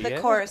around the Yeah.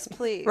 course,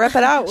 please. Rep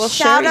it out. We'll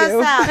Shout share us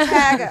you. out.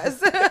 Tag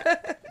us.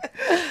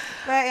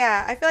 But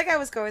yeah, I feel like I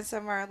was going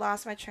somewhere. I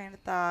lost my train of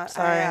thought.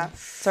 Sorry.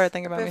 Sorry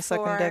thinking about me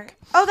sucking dick.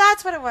 Oh,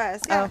 that's what it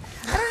was. Yeah.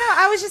 Oh. I don't know.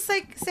 I was just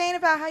like saying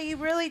about how you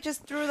really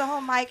just threw the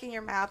whole mic in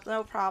your mouth,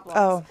 no problems.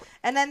 Oh.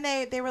 And then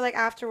they were like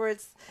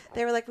afterwards,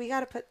 they were like, we got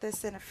to put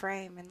this in a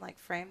frame and like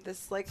frame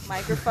this like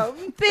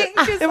microphone thing.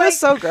 It was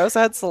so gross.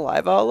 I had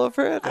saliva all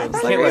over it. I was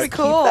thought like, it really was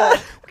cool.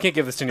 We can't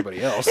give this to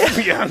anybody else.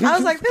 Yeah. I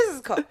was like, this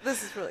is cool.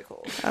 This is really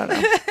cool. I don't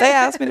know. They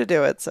asked me to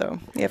do it, so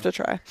you have to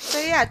try. So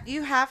yeah,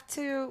 you have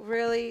to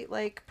really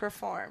like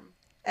perform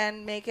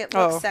and make it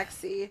look Oh.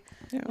 sexy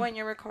Yeah. when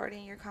you're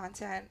recording your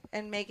content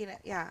and making it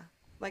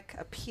like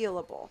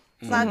appealable.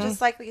 It's not just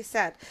like you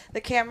said,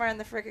 the camera in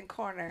the freaking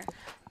corner.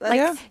 That's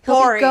Yeah. He'll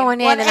boring. be going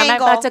in, One and I'm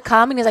angle. about to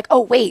come, and he's like,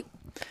 "Oh wait,"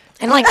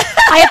 and like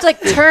I have to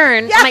like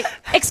turn. I'm like,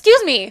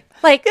 "Excuse me,"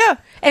 like Yeah.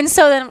 And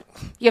so then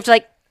you have to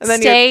like And then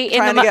stay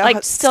you're in the trying to get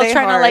like still stay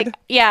trying to hard.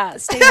 like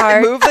stay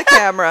hard. Move the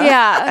camera.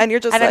 Yeah. And you're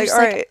just And I'm like, all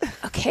right.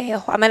 okay.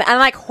 I'm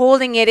like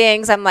holding it in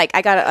because I'm like,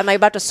 I'm like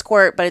about to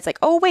squirt, but it's like,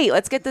 oh wait,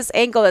 let's get this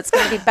angle that's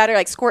gonna be better.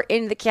 Like squirt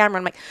into the camera.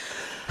 I'm like,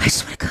 I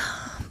just want to come.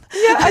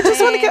 Yeah,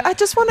 I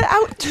just want it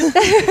out. Get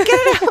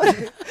it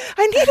out.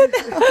 I need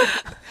it now.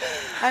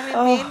 I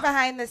mean, being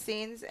behind the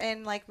scenes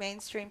in like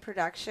mainstream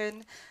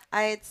production,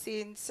 I had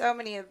seen so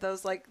many of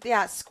those like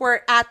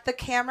squirt at the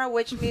camera,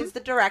 which means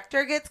the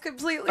director gets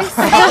completely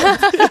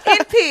soaked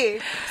in pee.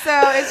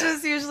 So it's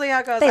just usually how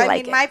it goes. They I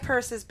like mean, it. my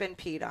purse has been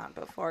peed on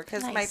before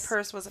because my Nice.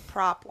 purse was a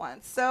prop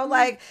once. So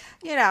like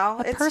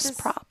it's Purse just,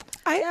 prop.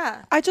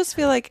 I just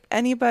feel like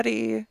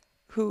anybody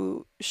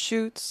who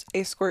shoots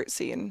a squirt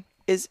scene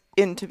is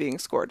into being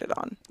squirted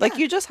on. Like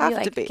you just have You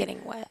to like be.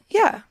 getting wet.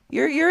 Yeah,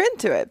 you're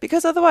into it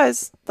because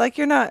otherwise, like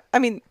you're not. I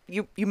mean,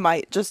 you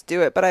might just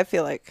do it, but I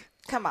feel like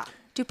come on.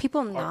 Do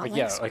people not like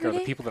Like are the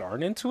squirting? people that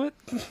aren't into it?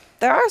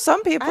 there are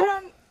some people.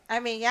 I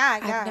mean, yeah, I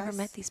guess. I've never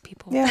met these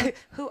people. Yeah,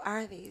 Who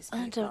are these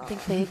people? I don't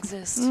think they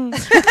exist.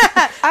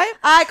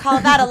 I call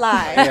that a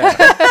lie.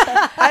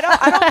 Yeah.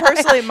 I don't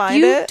personally mind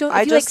You it. don't.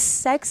 I You like just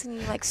sex and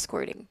you like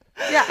squirting.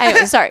 Yeah.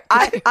 Anyway, sorry.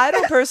 I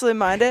don't personally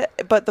mind it,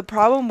 but the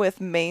problem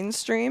with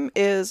mainstream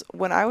is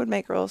when I would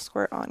make girls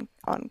squirt on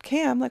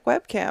cam, like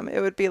webcam,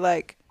 it would be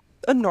like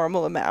a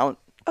normal amount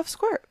of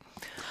squirt.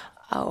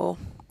 Oh,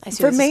 I see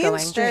For where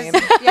this is going.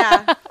 mainstream,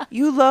 Yeah.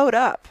 you load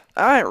up.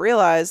 I didn't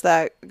realize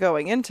that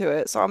going into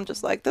it, so I'm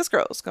just like, this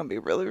girl's gonna be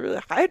really, really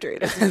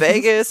hydrated. It's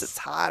Vegas, it's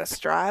hot, it's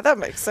dry. That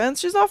makes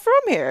sense. She's not from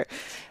here.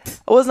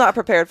 I was not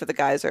prepared for the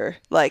geyser.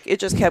 Like it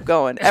just kept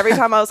going. Every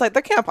time I was like,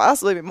 there can't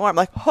possibly be more. I'm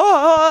like,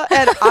 oh,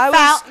 and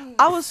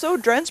I was so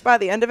drenched by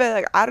the end of it.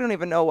 Like I don't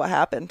even know what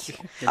happened.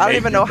 I don't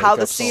even know how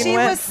the scene She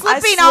went. was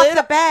slipping off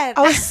the bed.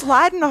 I was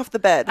sliding off the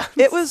bed.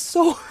 It was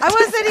so. I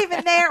wasn't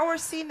even there or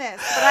seen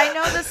this, but I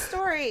know the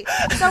story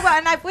so well,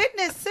 and I've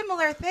witnessed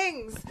similar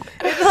things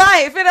in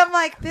life, and I'm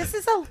like, this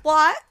is a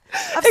lot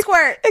of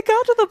squirt. It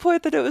got to the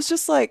point that it was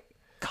just like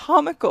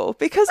comical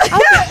because I've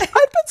been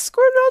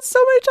squirted out so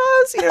many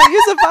times. You know,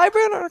 use a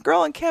vibrator on a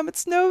girl on cam.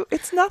 It's nothing.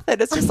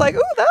 It's just like,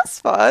 ooh, that's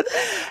fun.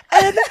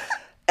 And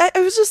it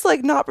was just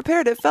like not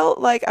prepared. It felt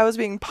like I was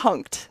being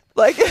punked.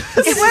 Like You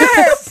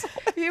were.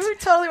 You were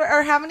totally.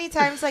 Or how many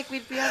times like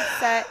we'd be on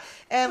set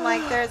and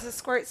like there's a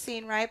squirt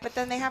scene, right? But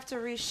then they have to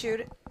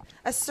reshoot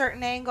a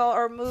certain angle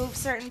or move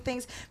certain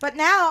things. But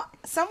now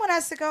someone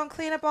has to go and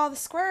clean up all the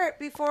squirt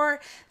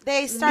before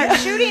they start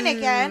shooting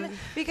again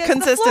because the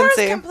floor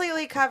Consistency. is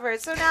completely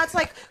covered. So now it's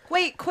like,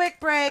 wait, quick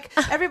break.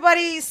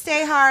 Everybody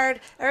stay hard.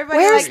 Everybody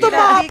Where's like, the you know,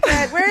 mop? be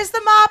good. Where's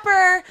the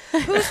mopper?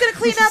 Who's going to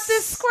clean up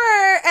this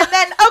squirt? And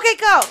then, okay,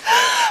 go.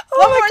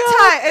 One my more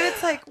God. time. And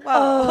it's like, whoa.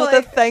 oh, the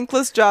like,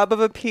 thankless job of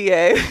a PA.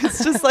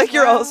 It's just like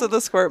you're also the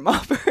squirt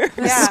mopper.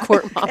 yeah,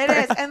 Squirt mopper.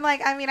 it is. And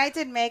like, I mean, I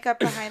did makeup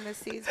behind the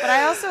scenes, but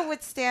I also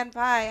would stand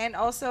by and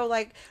also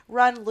like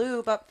run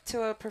lube up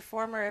to a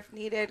performer if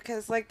needed,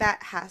 because like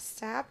that has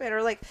to happen.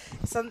 Or like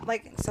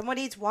someone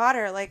needs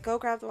water, like go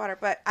grab the water.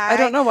 But I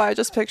don't know why I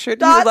just pictured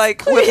you Not like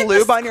clean with the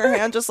lube on your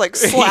hand, just like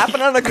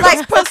slapping on a girl's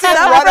Like, pussy that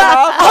and running run-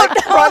 off,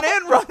 like run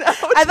in, run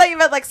out. I thought you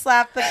meant like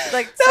slap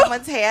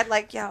someone's hand,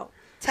 like yo.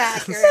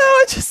 Accurate. No,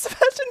 I just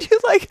imagine you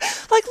like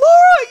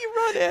Laura, you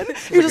run in.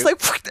 You're just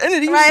like, and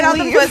then you Right on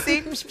leave. the pussy.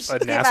 A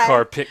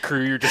NASCAR pit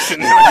crew, you're just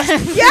sitting there.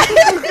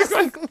 Yes.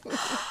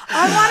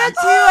 I want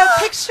to do a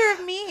picture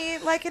of me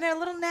like in a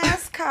little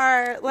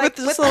NASCAR, like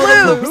with little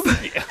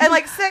loops and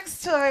like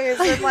sex toys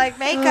and like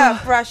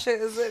makeup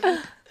brushes.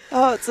 And,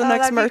 oh, it's the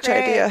next that'd be merch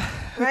great. idea.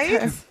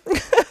 Right? Okay.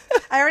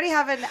 I already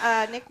have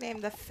a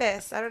nickname, the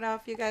Fist. I don't know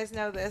if you guys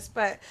know this,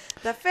 but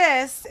the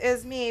Fist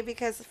is me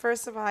because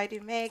first of all, I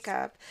do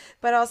makeup,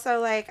 but also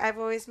like I've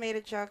always made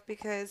a joke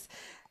because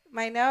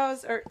my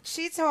nose, or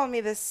she told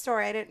me this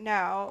story, I didn't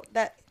know,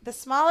 that the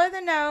smaller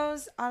the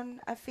nose on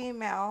a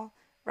female,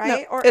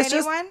 right? No, or it's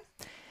anyone.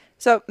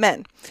 So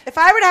men. If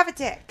I were to have a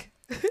dick.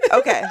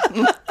 Okay,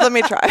 let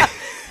me try.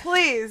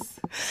 Please.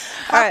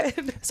 All right.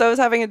 So I was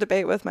having a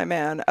debate with my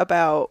man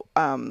about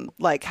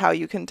like how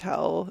you can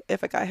tell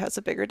if a guy has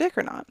a bigger dick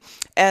or not.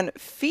 And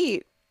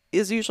feet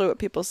is usually what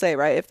people say,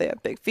 right? If they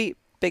have big feet,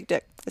 big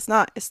dick. It's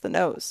not. It's the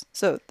nose.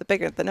 So the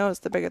bigger the nose,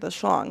 the bigger the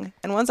schlong.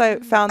 And once I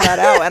found that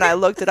out and I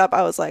looked it up,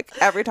 I was like,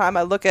 every time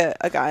I look at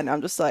a guy and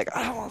I'm just like,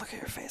 I don't want to look at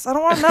your face. I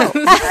don't want to know.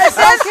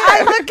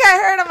 I look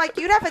at her and I'm like,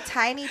 you'd have a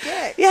tiny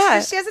dick. Yeah.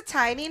 'Cause she has a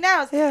tiny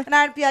nose. Yeah. And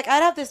I'd be like,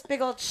 I'd have this big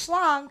old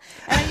schlong,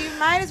 and you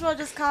might as well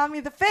just call me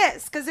the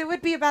Fist, because it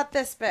would be about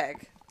this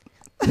big.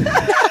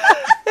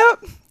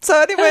 Yep.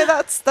 So anyway,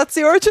 that's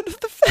the origin of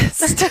the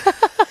fist.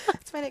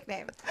 It's my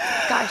nickname.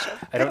 Gotcha.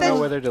 I don't know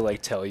whether to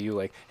like tell you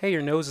like, hey,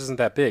 your nose isn't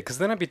that big, because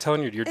then I'd be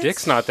telling you your It's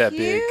dick's not that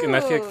big, and I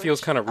feel like it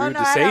feels kind of rude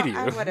to say to you.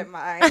 I wouldn't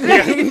mind.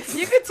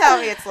 You could tell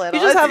me it's little.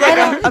 You just have like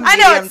a I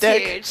know medium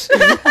it's dick.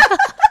 huge.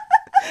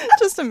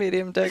 Just a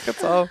medium dick,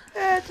 that's all.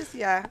 I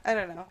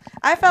don't know.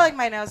 I felt like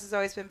my nose has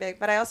always been big,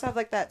 but I also have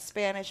like that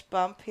Spanish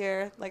bump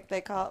here, like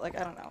they call it. Like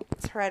I don't know,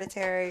 it's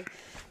hereditary.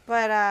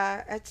 But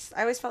I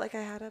always felt like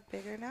I had a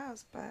bigger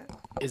nose, but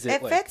it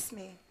fits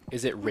me.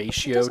 Is it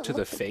ratio to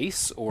the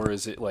face, or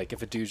is it like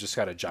if a dude just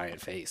got a giant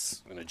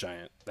face and a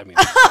giant? I mean,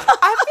 I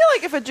feel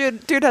like if a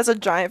dude has a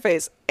giant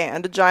face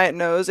and a giant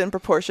nose in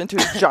proportion to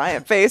his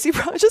giant face, he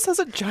probably just has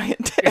a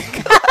giant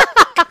dick.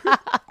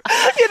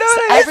 You know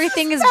what I mean?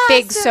 Everything is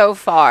big so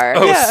far.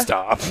 oh, Yeah.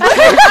 stop!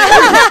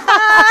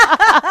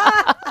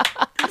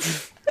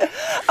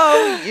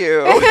 Oh,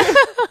 you.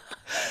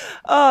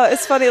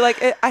 It's funny.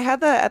 Like I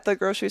had that at the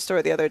grocery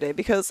store the other day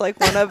because like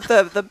one of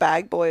the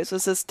bag boys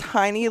was this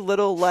tiny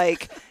little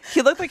like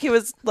he looked like he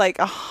was like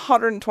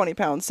 120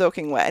 pounds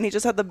soaking wet, and he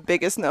just had the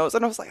biggest nose,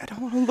 and I was like, I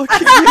don't want to look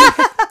at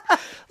you.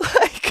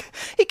 Like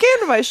he came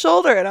to my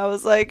shoulder, and I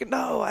was like,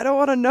 no, I don't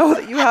want to know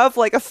that you have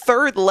like a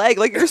third leg.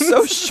 Like you're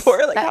so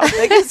short. Like how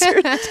big is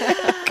your dick?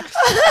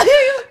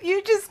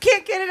 You just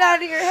can't get it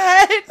out of your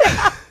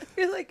head.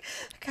 You're like,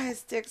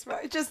 guy's dick's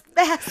probably just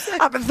massive.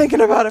 I've been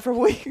thinking about it for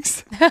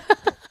weeks.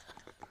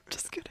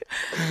 Just kidding.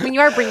 I mean,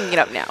 you are bringing it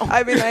up now.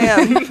 I mean, I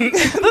am.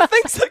 The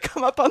things that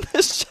come up on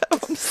this show, I'm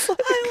just like,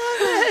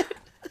 I love it.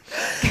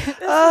 This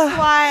is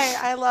why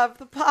I love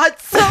the pod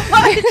so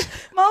much.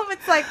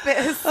 Moments like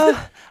this.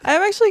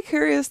 I'm actually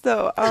curious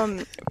though,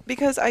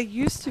 because I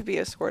used to be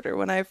a squirter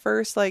when I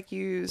first like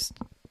used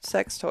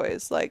sex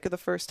toys. Like the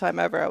first time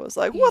ever, I was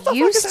like, "What the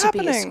fuck is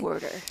happening?" Used to be a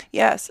squirter.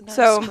 Yes. Not a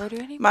So squirter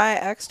anymore? my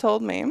ex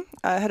told me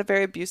I had a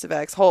very abusive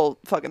ex. Whole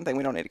fucking thing.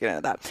 We don't need to get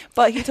into that.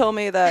 But he told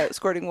me that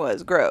squirting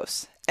was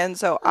gross, and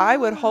so I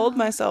would hold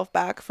myself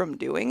back from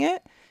doing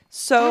it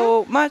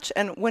so much.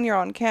 And when you're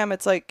on cam,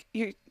 it's like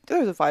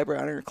there's a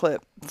vibrator on your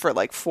clip for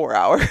like 4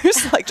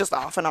 hours, like just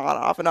off and on,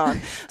 off and on.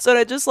 So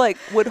I just like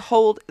would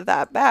hold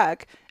that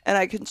back, and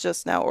I can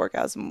just now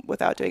orgasm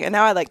without doing it. And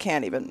now I like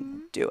can't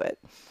even do it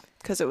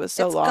because it was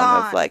so It's long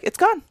gone. of like it's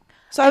gone.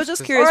 So I was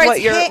just curious Or what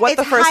it's what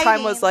the it's first time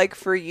hiding. was like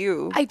for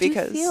you. I do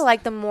because feel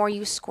like the more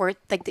you squirt,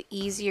 like the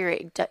easier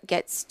it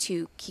gets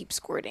to keep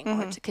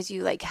squirting, because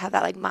you like have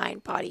that like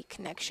mind body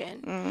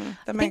connection.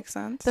 that makes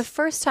sense. The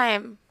first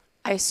time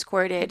I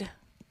squirted,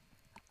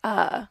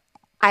 I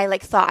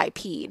like thought I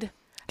peed.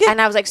 Yeah.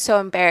 And I was like so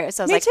embarrassed.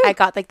 I was Me like, too. I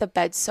got like the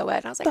bed so wet.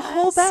 And I was like, The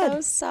whole I'm bed.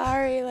 so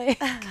sorry.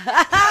 Like,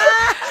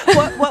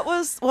 what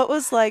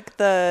was like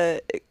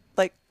the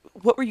like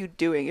what were you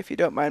doing, if you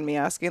don't mind me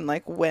asking,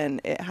 like when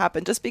it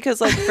happened? Just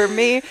because like for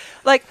me,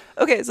 like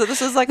okay, so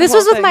this was like this a whole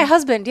was with thing. my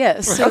husband,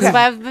 yes. So Okay.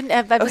 I was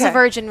a Okay.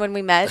 virgin when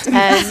we met,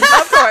 and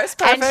Of course,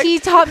 perfect. and he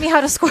taught me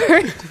how to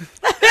squirt.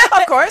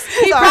 of course.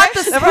 He brought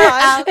the Never squirt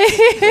mind.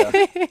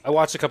 Yeah. I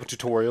watched a couple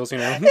tutorials, you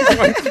know.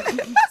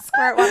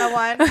 Squirt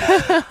 101.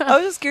 I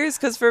was just curious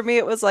because for me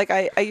it was like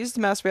I used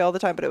to masturbate all the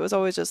time, but it was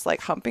always just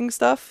like humping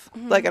stuff.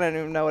 Like I didn't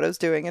even know what I was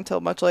doing until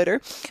much later.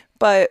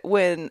 But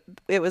when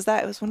it was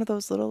one of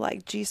those little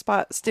like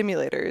G-spot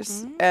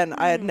stimulators, and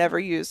I had never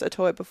used a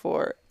toy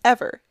before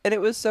ever, and it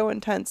was so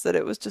intense that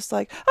it was just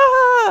like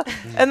ah.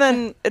 And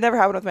then it never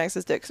happened with my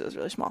ex's dick, so it was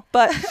really small.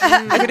 But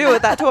I could do it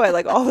with that toy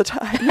like all the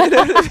time. You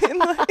know what I mean?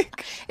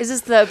 Like Is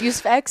this the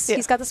abusive ex? Yeah.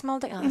 He's got the small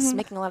dick. Oh, this is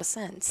making a lot of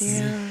sense.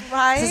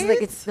 Right? This is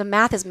like the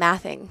math is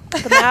mathing.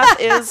 the math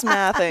is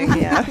mathing.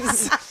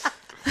 Yes.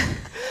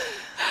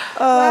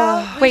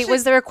 Well, Wait,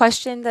 was there a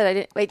question that I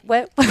didn't? Wait,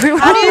 what?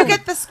 how do you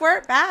get the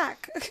squirt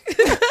back?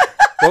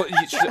 Well,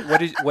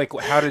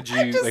 how did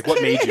you, like,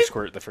 what made you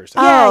squirt the first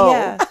time?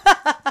 Yeah.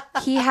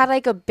 He had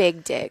like a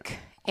big dick,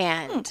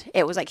 and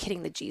it was like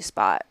hitting the G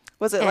spot.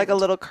 Was it like a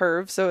little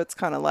curve? So it's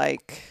kind of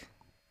like.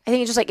 I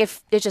think it just like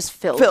it just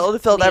filled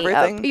Filled me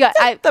everything. up.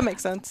 Yeah, that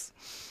makes sense.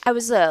 I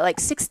was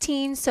like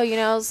 16, so you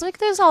know, it's like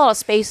there's a lot of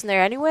space in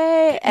there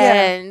anyway,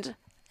 and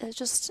it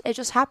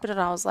just happened, and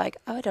I was like,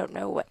 I didn't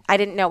know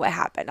what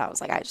happened. I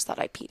was like, I just thought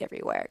I peed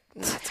everywhere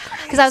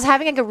because I was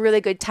having like a really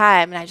good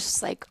time, and I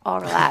just like all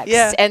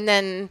relaxed, and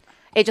then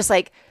it just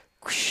like,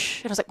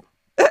 whoosh, and I was like.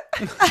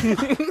 You're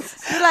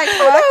like,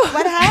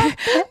 what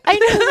happened?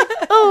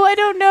 I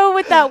don't know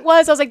what that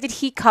was. I was like, did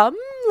he come?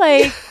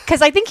 Like,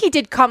 because I think he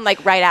did come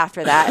like right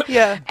after that.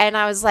 Yeah. And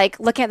I was like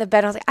looking at the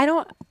bed. I was like,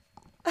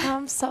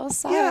 I'm so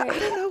sorry. Yeah, I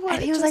don't know what.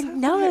 And he was like,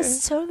 no,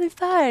 that's totally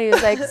fine. He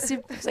was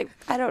like,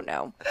 I don't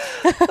know.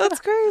 That's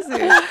crazy.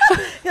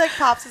 He like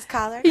pops his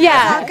collar.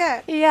 Yeah. It's all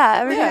good. Yeah.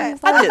 Everything.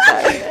 I did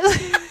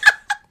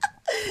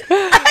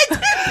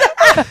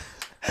that.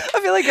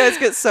 I feel like guys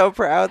get so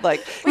proud.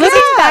 Like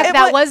Looking back,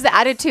 that like, was the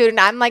attitude, and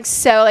I'm like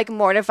so like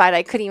mortified.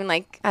 I couldn't even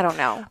like. I don't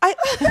know.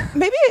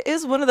 Maybe it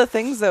is one of the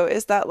things though.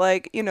 Is that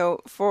like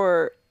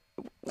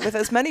with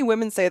as many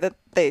women say that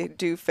they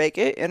do fake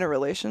it in a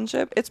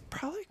relationship, it's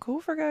probably cool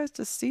for guys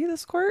to see the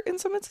squirt in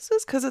some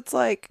instances because it's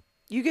like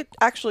you get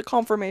actually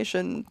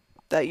confirmation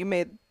that you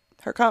made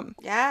her come.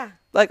 Yeah.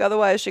 Like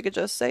otherwise she could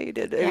just say you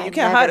did. Yeah, you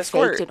can't hide a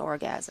squirt. Faked an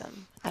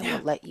orgasm. I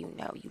will let you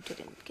know you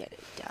didn't get it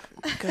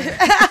done.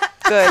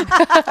 Good.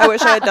 I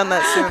wish I had done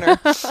that sooner.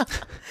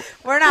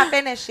 We're not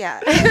finished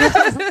yet.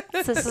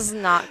 This is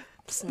not.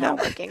 It's not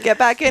working. Get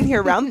back in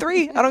here, round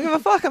 3. I don't give a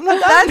fuck. I'm not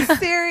done. That's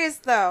serious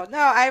though. No,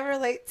 I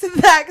relate to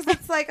that because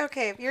it's like,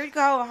 okay, if you're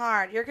going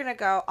hard, you're gonna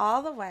go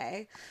all the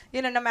way.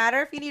 You know, no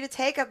matter if you need to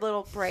take a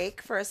little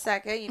break for a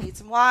second, you need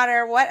some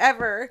water,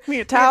 whatever. You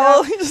need a towel.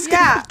 You know? You just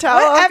get a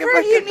towel.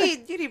 Whatever you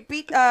need. You need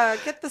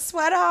get the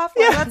sweat off.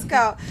 Like, let's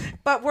go.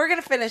 But we're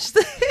gonna finish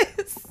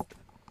this.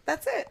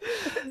 That's it.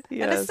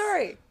 Yes. End of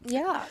story.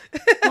 Yeah.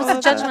 Well,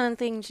 it's a judgmental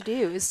thing to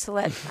do is to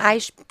let I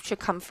should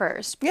come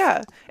first.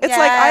 Yeah. It's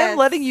like I am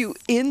letting you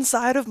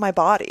inside of my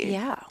body.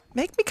 Yeah.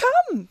 Make me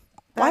come.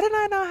 Why did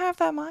I not have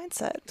that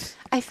mindset?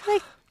 I feel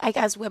like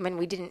as women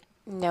we didn't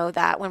know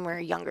that when we were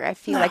younger. I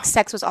feel like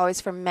sex was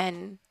always for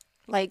men.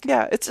 Like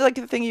yeah, it's like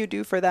the thing you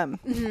do for them,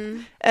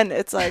 and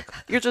it's like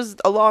you're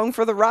just along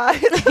for the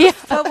ride. Yeah.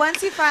 But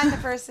once you find the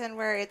person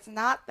where it's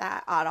not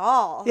that at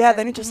all, Yeah,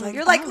 then you're just like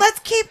you're like, let's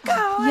keep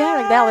going. Yeah,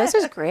 like that. This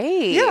is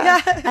great.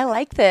 Yeah. I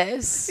like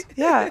this.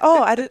 yeah.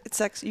 Oh, it's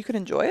sex. You can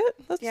enjoy it.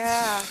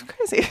 That's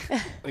crazy.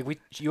 Like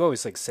you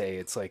always like say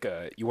it's like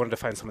you wanted to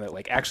find someone that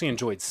like actually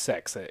enjoyed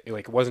sex. That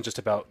like it wasn't just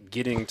about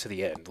getting to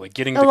the end, like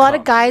getting. A lot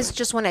of guys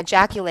just want to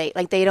ejaculate,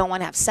 like they don't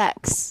want to have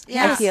sex.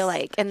 Yes. I feel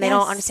like, and they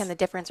don't understand the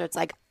difference. Or it's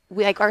like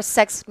we like our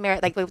sex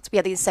like we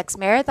had these sex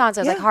marathons.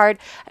 It was like hard.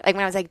 Like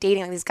when I was like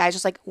dating, like these guys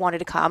just like wanted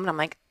to come, and I'm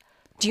like,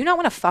 do you not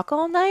want to fuck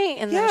all night?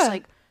 And they're just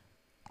like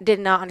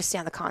did not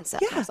understand the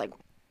concept. Yeah. I was like,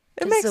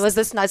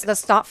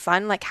 that's not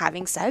fun. Like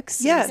having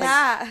sex. Yes.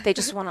 Like, they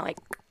just want to like.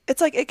 It's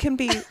like it can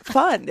be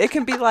fun. It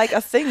can be like a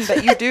thing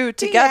that you do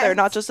together,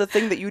 not just a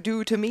thing that you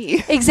do to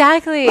me.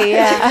 Exactly.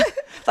 Yeah.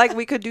 Like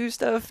we could do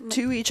stuff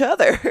to each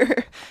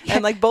other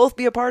and like both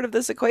be a part of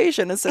this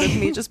equation instead of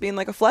me just being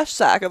like a flesh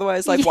sack.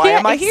 Otherwise, like, why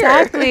am I here?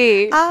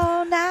 Exactly.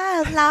 All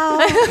night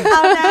long,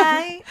 all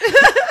night.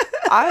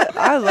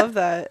 I love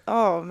that.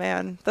 Oh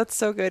man, that's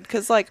so good.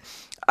 Cause like,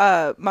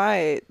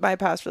 my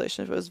past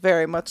relationship was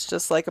very much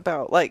just like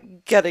about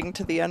like getting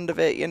to the end of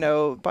it, you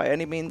know, by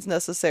any means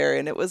necessary.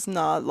 And it was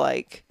not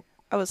like,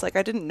 I was like,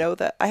 I didn't know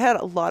that I had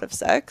a lot of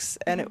sex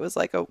and it was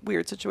like a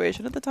weird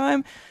situation at the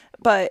time,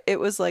 but it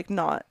was like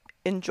not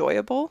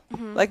enjoyable.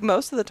 Like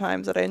most of the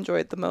times that I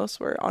enjoyed the most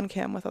were on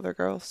cam with other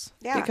girls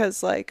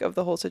because like of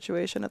the whole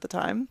situation at the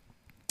time.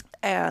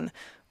 And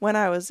when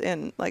I was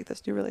in like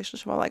this new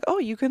relationship, I'm like, oh,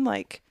 you can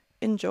like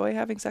enjoy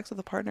having sex with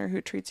a partner who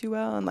treats you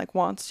well and like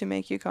wants to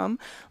make you come.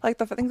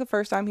 Like I think the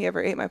first time he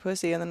ever ate my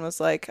pussy and then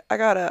was like, I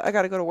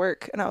gotta go to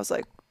work, and I was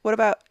like, what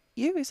about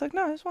you? He's like,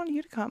 no, I just wanted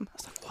you to come. I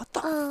was like, what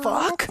the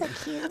fuck? That's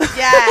so cute.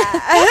 Yeah.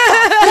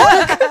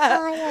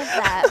 I love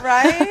that.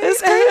 Right?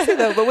 It's crazy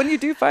though. But when you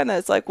do find that,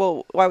 it's like,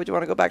 well, why would you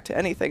want to go back to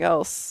anything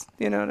else?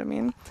 You know what I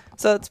mean?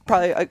 So it's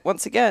probably like,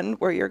 once again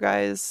where your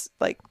guys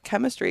like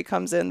chemistry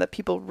comes in, that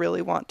people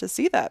really want to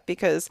see that,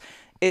 because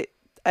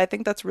I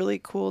think that's really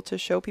cool to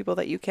show people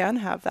that you can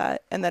have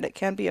that and that it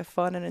can be a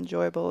fun and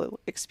enjoyable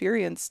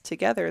experience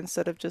together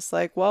instead of just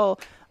like, well,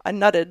 I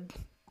nutted.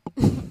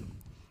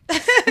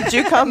 Did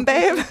you come,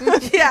 babe?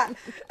 Yeah.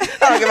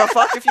 I don't give a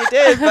fuck if you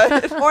did,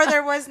 but Or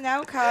there was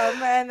no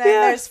cum and then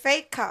there's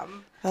fake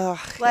cum.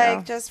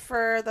 Like Just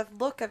for the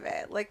look of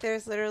it. Like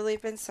there's literally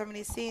been so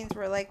many scenes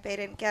where like they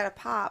didn't get a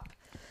pop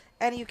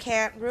and you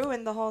can't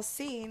ruin the whole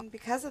scene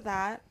because of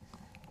that.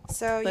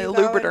 So they you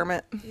lubriderm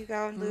it. You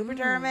go and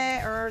lubriderm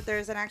it, or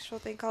there's an actual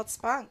thing called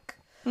spunk.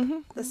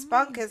 The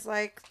spunk is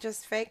like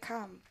just fake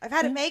cum. I've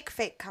had to make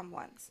fake cum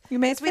once. You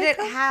made we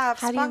didn't have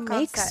How do you spunk on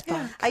make set.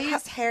 spunk? I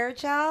used hair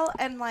gel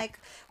and like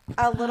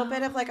a little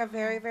bit of like a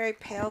very, very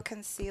pale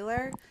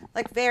concealer,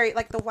 like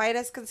the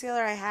whitest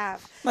concealer I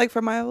have. Like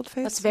for my old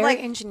face. That's very like,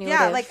 ingenuitive.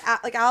 Yeah,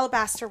 like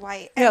alabaster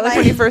white. Yeah, And, like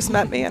when you first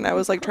met me and I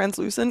was like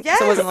translucent,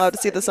 so I wasn't allowed to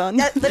see the sun.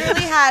 That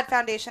literally had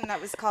foundation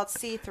that was called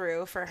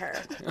see-through for her.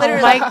 Oh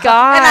Literally. my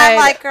god! And I'm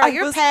like, girl, I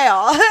you're was-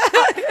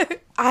 pale.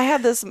 I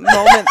had this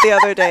moment the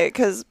other day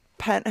because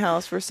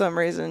Penthouse, for some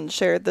reason,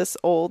 shared this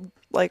old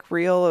like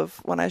reel of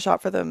when I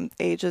shot for them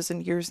ages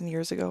and years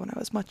ago when I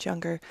was much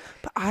younger.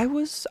 But I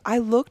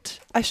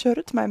showed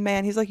it to my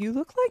man. He's like, you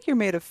look like you're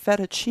made of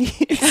feta cheese.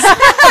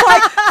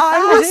 Like,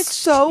 I was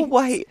so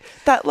white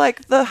that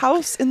like the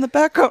house in the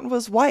background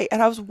was white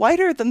and I was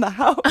whiter than the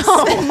house.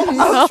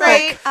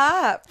 Straight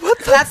up.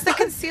 That's the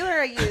concealer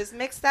I use.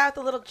 Mix that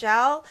with a little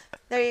gel.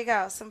 There you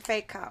go. Some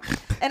fake cum.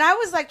 And I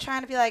was like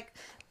trying to be like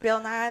Bill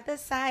Nye the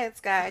Science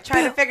Guy,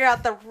 trying to figure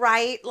out the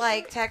right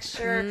like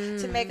texture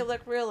to make it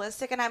look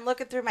realistic. And I'm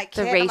looking through my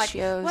kit. I'm like,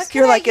 ratios. what can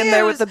You're I like in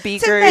there with use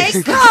the to make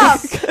beakers. cum?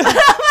 I'm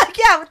like,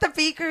 yeah, with the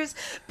beakers,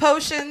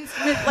 potions,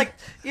 like,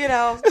 you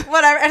know,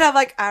 whatever. And I'm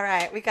like, all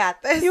right, we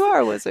got this. You are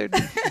a wizard.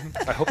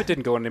 I hope it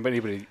didn't go in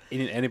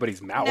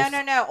anybody's mouth.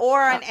 No.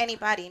 Or on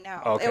anybody,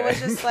 no. Okay. It was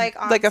just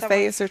like on Like a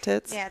someone's- face or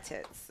tits. Yeah,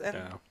 tits. And,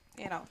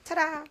 Yeah. you know,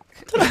 ta-da.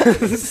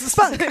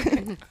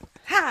 Spunk.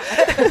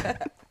 Ha.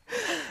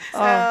 So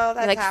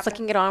that's like happened.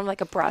 flicking it on like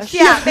a brush.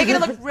 Yeah, making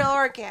it look real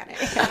organic.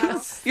 You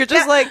know? You're just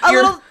Yeah, like a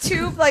you're little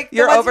tube, like the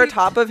you're ones over you-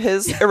 top of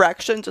his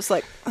erection, just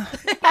like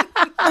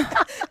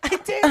I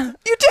did.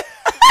 you did.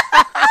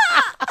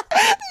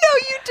 No,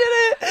 you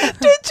didn't.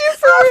 Did you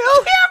for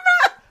real?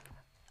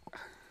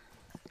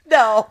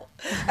 No,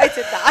 I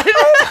did not.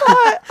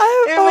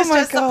 It was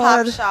just a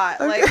pop shot,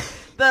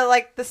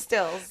 like the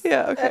stills.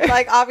 Yeah, okay. And,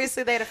 like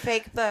obviously they had to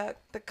fake the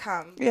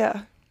cum,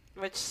 Yeah.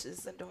 which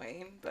is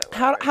annoying. But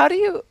How whatever.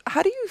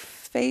 do you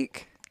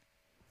fake?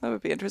 That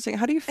would be interesting.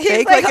 How do you He's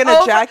fake like, like an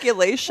over-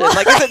 ejaculation?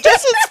 Like is it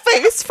just his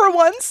face for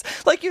once?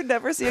 Like you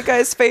never see a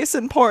guy's face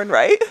in porn,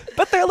 right?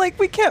 But they're like,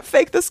 we can't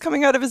fake this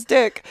coming out of his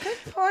dick. Good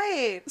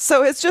point.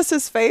 So it's just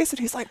his face, and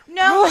he's like,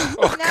 No,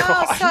 "Oh."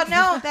 no. So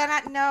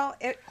no,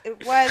 it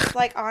was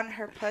like on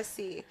her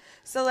pussy.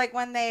 So like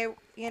when they,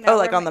 you know, Oh,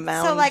 like were on the ma-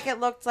 So mound. like it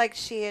looked like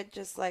she had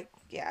just like,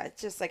 yeah,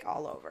 it's just like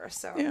all over.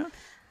 So Yeah.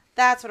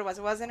 that's what it was.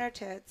 It wasn't her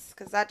tits,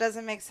 because that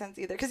doesn't make sense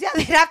either. Because yeah,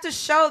 they'd have to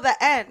show the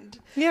end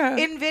Yeah.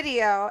 in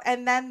video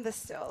and then the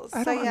stills.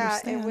 I So don't yeah,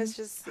 understand it was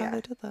just how yeah.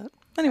 they did that.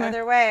 Anyway,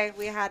 Either way,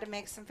 we had to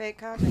make some fake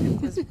cum, and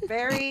it was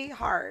very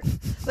hard.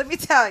 Let me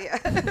tell you.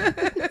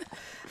 I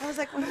was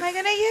like, what am I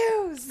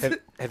gonna use?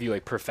 Have you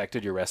like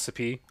perfected your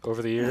recipe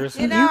over the years?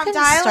 You know, You I'm can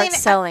dialing start it.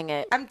 selling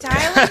it. I'm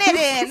dialing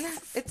it in.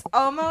 It's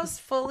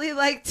almost fully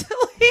like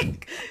to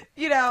like,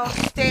 you know,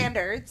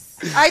 standards.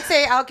 I'd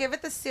say I'll give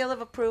it the seal of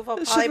approval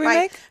Should probably we by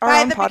make our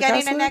by own the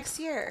beginning podcast of lube? next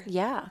year.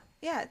 Yeah.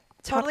 Yeah,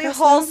 totally Podcast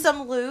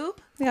wholesome lube.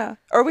 yeah.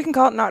 Or we can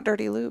call it not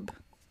dirty lube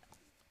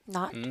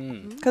Not.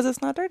 because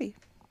it's not dirty.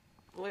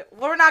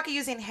 We're not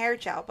using hair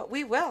gel, but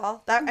we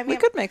will. That I mean, we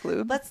could make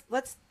lube.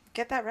 let's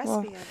get that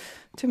recipe in.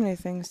 Too many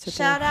things to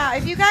Shout do. out.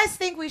 If you guys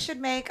think we should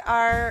make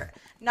our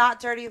not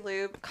dirty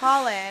lube,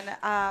 call in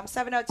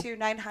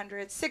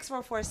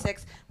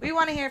 702-900-6446. We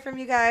want to hear from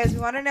you guys. We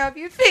want to know if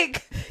you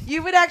think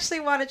you would actually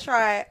want to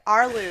try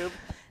our lube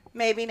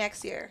maybe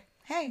next year.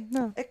 Hey,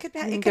 No. it could be.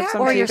 We It can could give happen.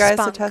 some Or for you your guys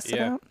spunk. to test it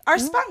Yeah. out. Our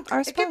Yeah, spunk. Our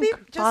It could be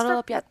spunk. just Bottle for,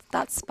 up yet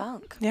that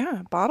spunk.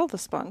 Yeah, bottle the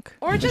spunk.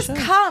 or We just should.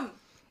 come.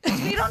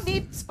 We don't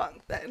need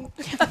spunk then.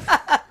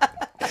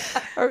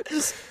 Or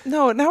just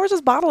no. Now we're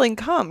just bottling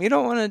cum. You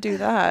don't want to do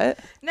that.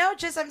 No,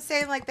 just I'm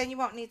saying like then you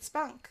won't need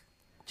spunk.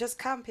 Just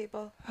come,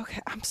 people. Okay,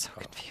 I'm so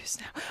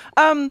confused now.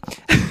 I'm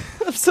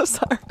so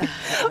sorry.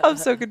 I'm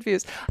so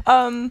confused.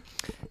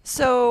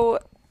 So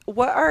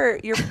what are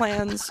your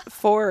plans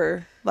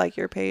for like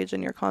your page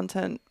and your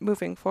content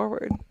moving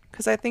forward?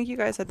 Because I think you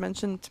guys had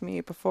mentioned to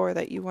me before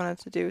that you wanted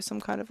to do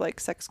some kind of like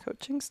sex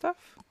coaching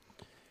stuff.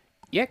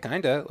 Yeah,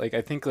 kinda. Like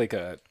I think like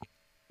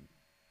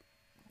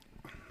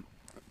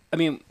I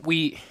mean,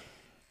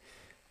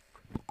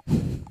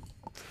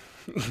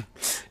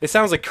 it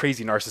sounds like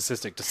crazy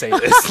narcissistic to say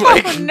this.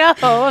 Like No,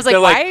 I was like,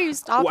 they're why are you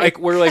stopping? Like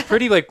we're like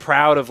pretty like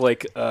proud of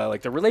like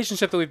the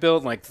relationship that we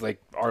built, and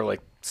like our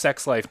like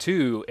sex life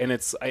too. And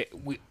it's I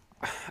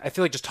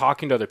feel like just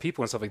talking to other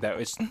people and stuff like that.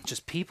 It's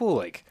just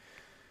people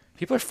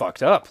are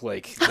fucked up.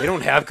 Like they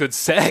don't have good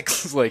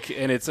sex. Like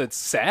and it's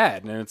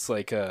sad, and it's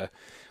like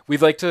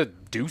we'd like to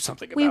do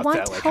something about we want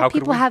that. to Like help how could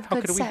people we have how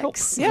good could we help?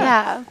 sex. Yeah.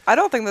 Yeah. I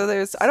don't think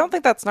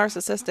that's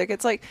narcissistic.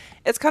 It's like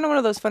it's kind of one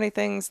of those funny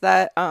things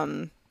that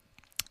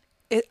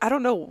I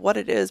don't know what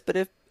it is, but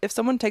if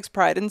someone takes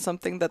pride in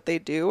something that they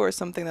do or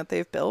something that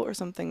they've built or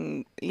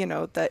something, you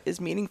know, that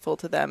is meaningful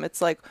to them,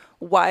 it's like,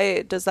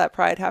 why does that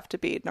pride have to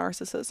be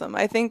narcissism?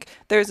 I think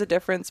there's a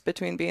difference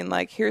between being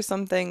like, here's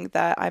something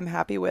that I'm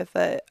happy with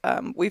that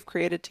we've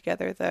created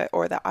together that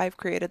I've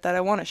created that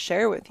I want to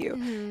share with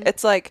you.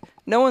 It's like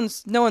no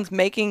one's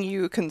making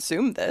you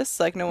consume this.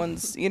 Like no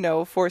one's, you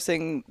know,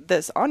 forcing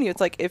this on you.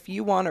 It's like, if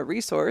you want a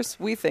resource,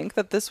 we think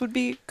that this would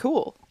be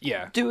cool.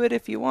 Yeah. Do it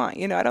if you want.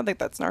 You know, I don't think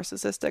that's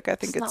narcissistic. I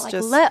think it's not like,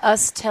 just let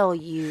us tell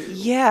you.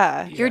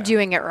 Yeah. You're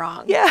doing it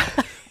wrong. Yeah.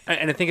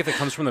 And I think if it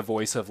comes from the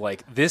voice of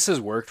like, this has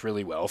worked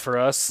really well for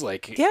us,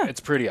 like, Yeah. it's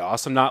pretty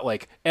awesome. Not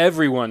like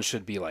everyone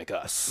should be like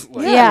us.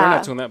 Like, Yeah. we're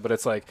not doing that, but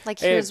it's like, Like,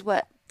 hey, here's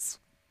what's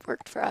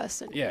worked for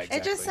us. And yeah, exactly.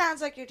 It just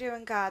sounds like you're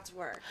doing God's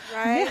work,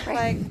 right? Yeah.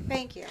 Like,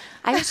 thank you.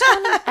 I just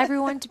want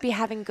everyone to be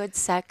having good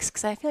sex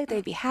because I feel like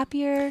they'd be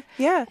happier.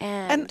 Yeah.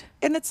 And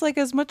it's like,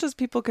 as much as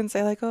people can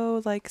say like,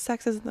 oh, like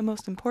sex isn't the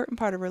most important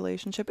part of a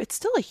relationship, it's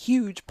still a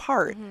huge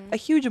part, a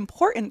huge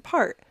important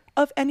part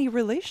of any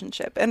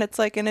relationship. And it's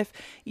like, and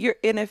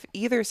if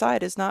either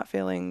side is not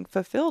feeling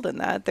fulfilled in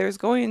that, there's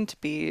going to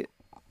be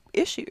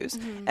issues.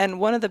 And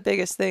one of the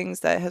biggest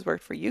things that has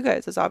worked for you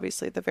guys is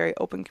obviously the very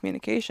open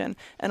communication.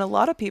 And a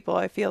lot of people,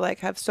 I feel like,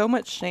 have so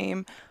much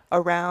shame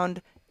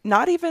around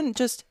not even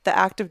just the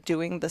act of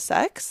doing the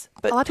sex,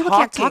 but a lot of people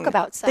can't talk talking.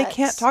 about They sex.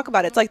 can't talk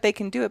about it. It's like they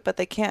can do it, but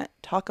they can't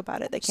talk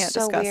about it. They can't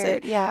So discuss weird,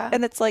 it. yeah.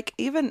 And it's like,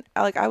 even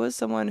like, I was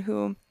someone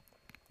who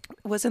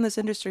was in this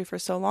industry for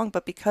so long,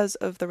 but because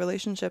of the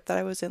relationship that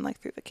I was in, like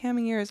through the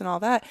camming years and all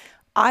that,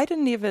 I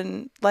didn't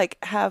even like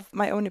have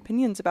my own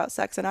opinions about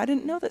sex, and I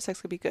didn't know that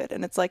sex could be good.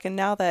 And it's like, and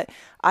now that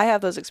I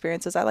have those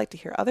experiences, I like to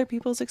hear other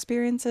people's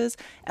experiences.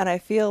 And I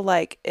feel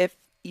like if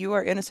you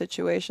are in a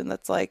situation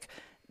that's like,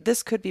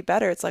 this could be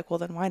better, it's like, well,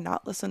 then why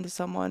not listen to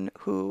someone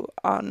who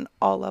on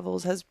all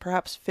levels has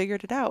perhaps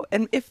figured it out?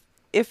 And if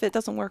it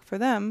doesn't work for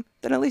them,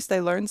 then at least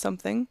they learned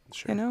something,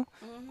 you know?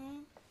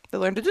 They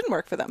learned it didn't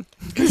work for them.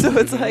 So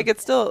it's like,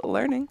 it's still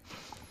learning.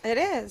 It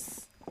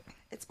is.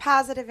 It's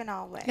positive in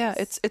all ways. Yeah,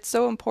 it's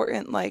so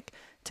important, like,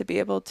 to be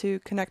able to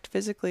connect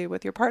physically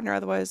with your partner.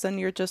 Otherwise, then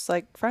you're just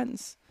like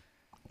friends,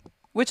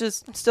 which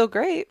is still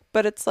great.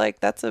 But it's like,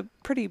 that's a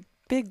pretty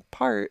big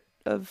part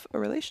of a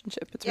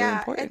relationship. It's really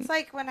important. It's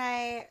like when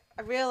I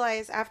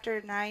realized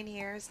after 9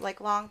 years, like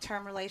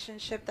long-term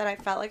relationship, that I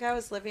felt like I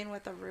was living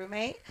with a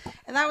roommate,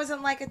 and that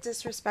wasn't like a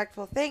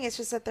disrespectful thing. It's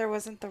just that there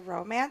wasn't the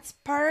romance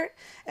part,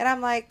 and I'm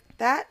like,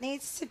 that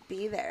needs to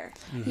be there.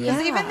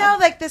 Because even though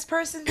like this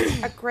person's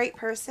a great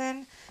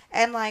person,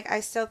 and like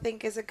I still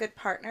think is a good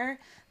partner,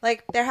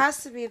 like there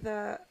has to be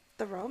the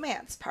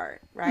romance part,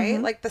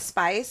 right? Like the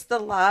spice, the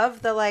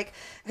love, the like,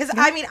 because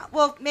I mean,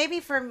 well, maybe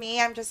for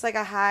me, I'm just like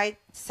a high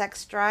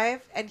sex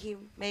drive, and he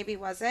maybe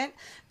wasn't,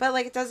 but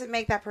like it doesn't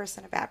make that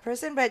person a bad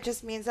person, but it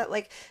just means that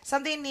like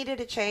something needed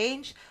to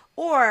change,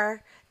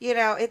 or you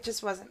know, it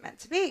just wasn't meant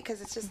to be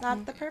because it's just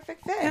not the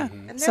perfect fit. Yeah.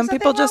 And there's Some nothing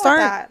people wrong just with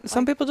aren't. that.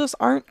 Some Like, people just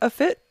aren't a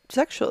fit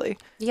sexually.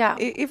 Yeah.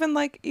 Even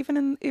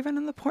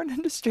in the porn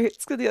industry,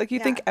 it's good. Like, you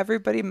think Yeah.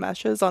 everybody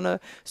meshes on a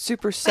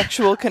super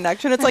sexual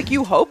connection. It's like,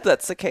 you hope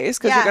that's the case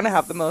because you're going to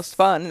have the most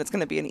fun and it's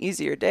going to be an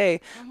easier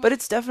day. But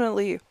it's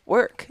definitely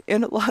work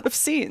in a lot of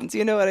scenes.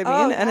 You know what I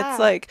mean? And it's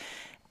like,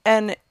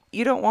 and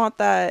you don't want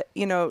that,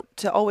 you know,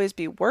 to always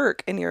be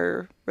work in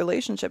your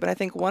relationship. And I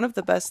think one of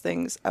the best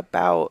things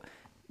about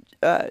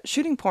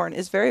shooting porn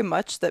is very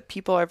much that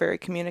people are very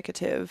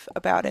communicative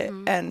about it.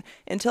 And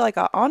until I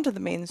got onto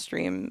the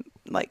mainstream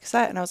like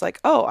set, and I was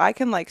like, oh, I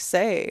can like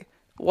say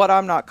what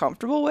I'm not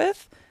comfortable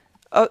with,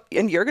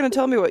 and you're gonna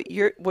tell me what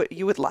you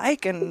would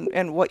like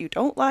and what you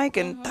don't like,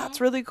 and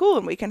that's really cool,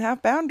 and we can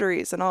have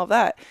boundaries and all of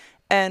that.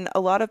 And a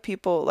lot of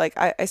people, like,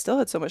 I still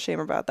had so much shame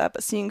about that,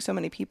 but seeing so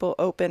many people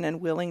open and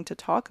willing to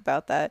talk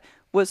about that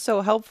was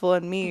so helpful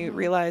in me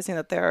realizing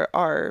that there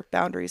are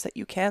boundaries that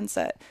you can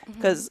set.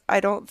 Because I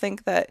don't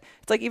think that,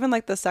 it's like, even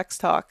like the sex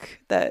talk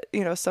that,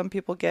 you know, some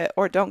people get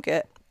or don't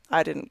get,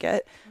 I didn't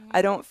get.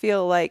 I don't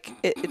feel like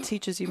it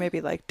teaches you maybe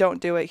like, don't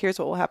do it, here's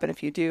what will happen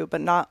if you do, but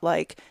not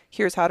like,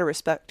 here's how to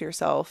respect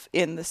yourself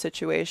in the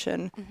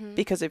situation,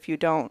 because if you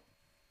don't,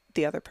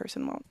 the other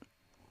person won't.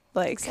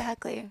 Like,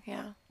 Exactly.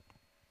 Yeah.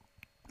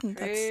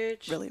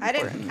 that's really I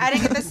important.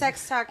 didn't get the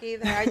sex talk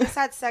either. I just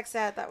had sex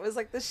ed that was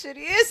like the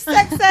shittiest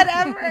sex ed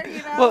ever.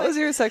 You know, What like, was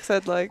your sex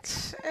ed like?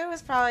 it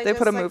was probably They just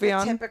put a like movie the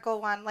on? typical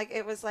one. Like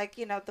it was like,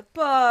 you know, the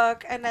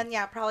book, and then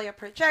probably a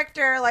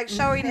projector, like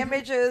showing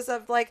images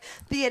of like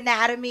the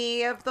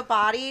anatomy of the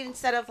body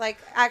instead of like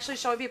actually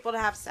showing people to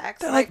have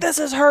sex. They're like, this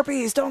is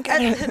herpes, don't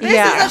get and it.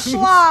 this is a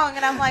schlong,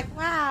 and I'm like,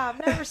 wow,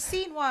 I've never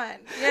seen one.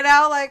 You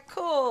know, like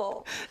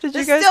cool. Did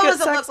you This guys still get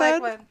doesn't sex look like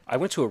ed? one. I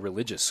went to a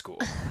religious school.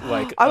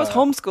 Like I was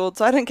homeschooled,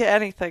 so I didn't get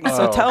anything.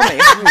 So Oh. tell me,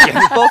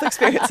 both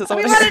experiences. I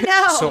We wanna want to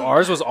know. So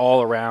ours was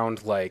all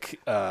around like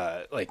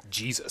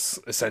Jesus,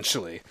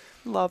 essentially.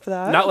 love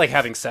that. Not like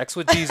having sex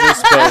with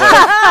Jesus, but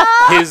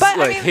like his But,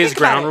 I mean, his think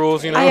ground about it.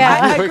 rules, you know.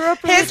 I grew up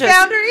his religious.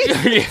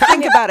 boundaries.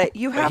 Think about it.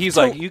 You have He's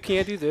to. like, you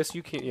can't do this,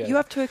 you can't. Yeah. You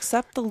have to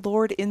accept the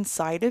Lord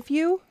inside of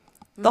you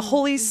the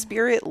Holy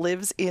Spirit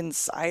lives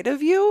inside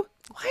of you.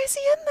 Why is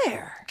he in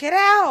there? Get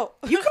out.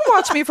 You can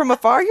watch me from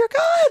afar. You're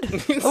God.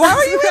 Why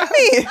are you in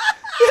me?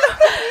 You know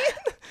what I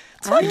mean?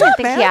 I don't even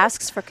think he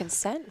asks for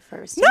consent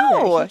first.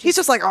 No, either. he's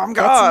just like, oh, I'm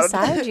God. That's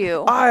inside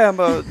you. I am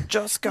a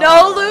just God.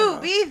 No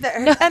lube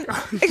either. And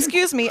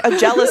excuse me, a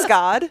jealous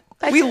God.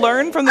 We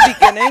learn from the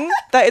beginning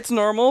that it's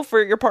normal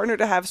for your partner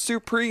to have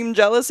supreme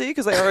jealousy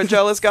because they are a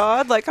jealous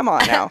God. Like, come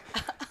on now.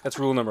 That's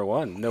rule number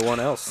 1. No one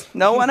else.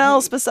 No one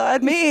else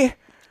beside me.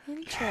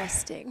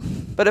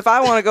 Interesting. But if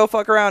I want to go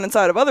fuck around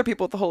inside of other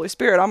people with the Holy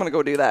Spirit, I'm going to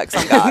go do that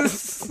because I'm God.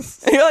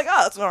 And you're like,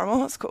 oh, that's normal.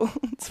 That's cool.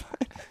 It's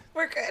fine.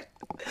 We're good.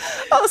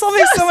 Oh, this all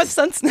makes so much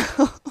sense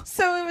now.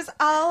 So it was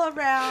all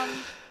around,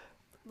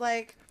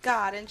 like,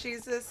 God and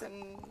Jesus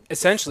and...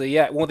 Essentially,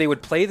 yeah. Well, they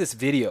would play this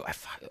video,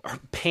 or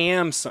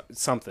Pam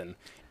something,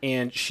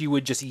 and she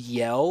would just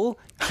yell,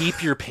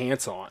 "Keep your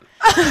pants on."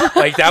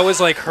 Like, that was,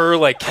 like, her,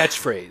 like,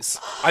 catchphrase.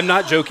 I'm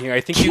not joking.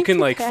 I think you can,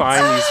 like,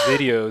 find these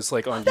videos,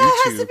 like, on YouTube.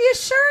 That has to be a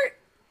shirt.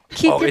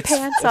 Keep your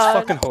pants it's on.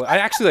 fucking hilarious. I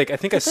actually, like, I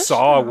think I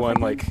saw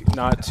one, like,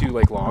 not too,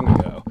 like, long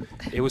ago.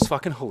 It was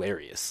fucking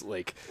hilarious.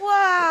 Like,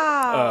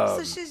 wow.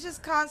 So she's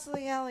just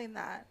constantly yelling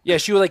that. yeah,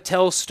 she would, like,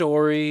 tell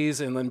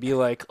stories and then be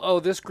like, oh,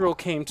 this girl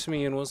came to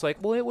me and was like,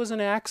 well, it was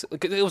an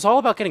accident. Like, it was all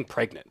about getting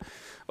pregnant.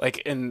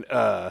 Like, and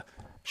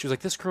she was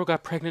like, this girl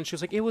got pregnant. She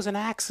was like, it was an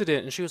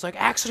accident. And she was like,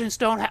 accidents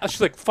don't happen.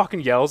 She, like,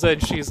 fucking yells it.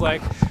 And she's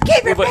like,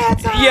 keep your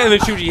pants on. Yeah, and then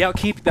she would yell,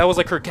 that was,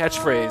 like, her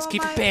catchphrase.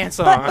 Keep your pants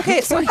on. But,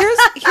 okay, so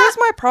here's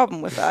my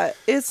problem with that.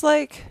 It's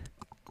like,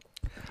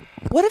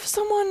 what if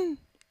someone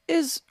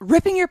is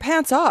ripping your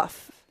pants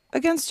off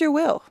against your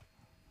will?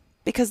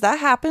 Because that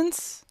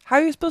happens. How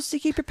are you supposed to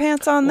keep your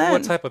pants on then?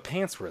 What type of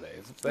pants were they?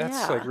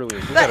 That's like really...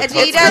 The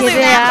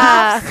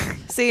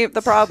Adidas. See,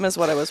 the problem is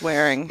what I was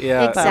wearing.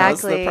 Yeah.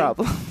 Exactly. That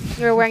was the problem.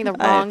 You were wearing the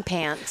wrong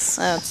pants.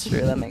 That's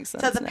true. That makes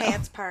sense. To the now.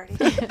 pants party.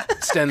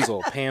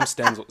 Stenzel. Pam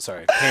Stenzel.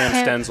 Sorry.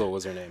 Pam Stenzel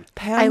was her name.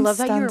 Pam I love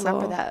that you Stenzel.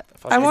 remember that.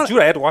 Dude,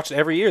 I had to watch it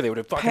every year. They would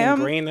have fucking Pam-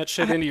 ingrained that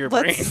shit into your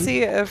brain. Let's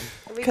see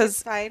if... We can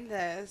Because find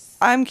this.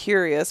 I'm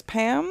curious.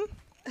 Pam...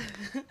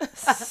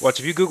 Watch,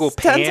 if you Google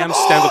Stenzel. Pam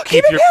Stenzel,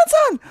 Keep your pants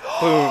on!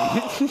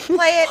 Boom.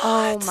 Play it.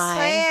 Oh, my.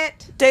 Play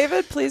it.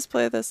 David, please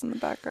play this in the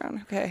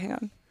background. Okay, hang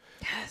on.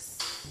 Yes.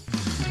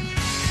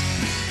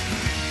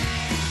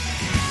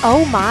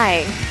 Oh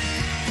my.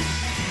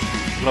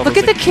 All Look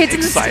those, at the kids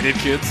in the excited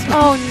kids.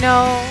 Oh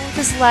no.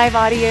 This live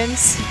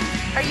audience.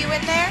 Are you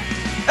in there?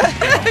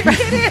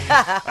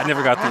 I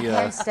never got Pam the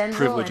Stenzel,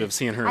 privilege and of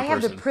seeing her I in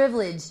have the person.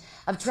 privilege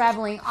of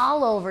traveling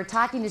all over,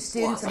 talking to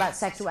students about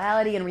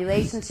sexuality and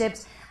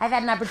relationships. I've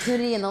had an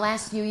opportunity in the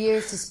last few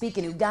years to speak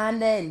in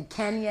Uganda and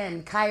Kenya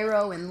and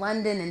Cairo and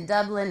London and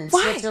Dublin and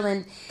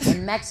Switzerland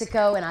and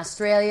Mexico and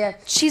Australia.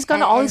 She's gone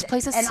to all these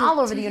places and to- all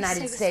over to the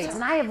United States.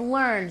 And I have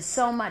learned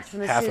so much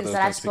from the Half of students those that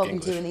don't I've speak spoken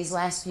to English. in these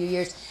last few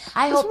years.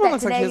 I This hope one that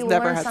looks like today he's you will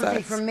never learn had something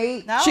sex. from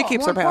me. No. She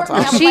keeps her More pants on.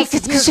 importantly, I would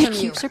like to hear She from you.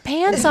 keeps her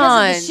pants Because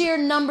on. of the sheer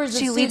numbers of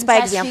She students leads by I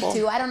speak example.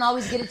 to, I don't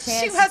always get a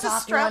chance to has a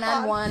talk strap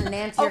on one-on-one and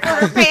answer your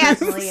over her pants.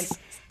 personally. And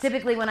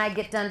typically when I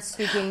get done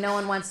speaking, no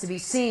one wants to be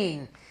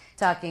seen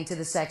talking to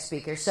the sex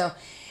speaker. So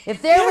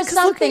if there was 'cause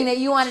look something at- that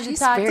you wanted to she's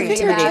talk to very me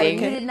about and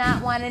intimidating. you did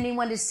not want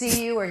anyone to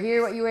see you or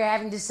hear what you were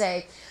having to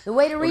say, the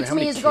way to reach how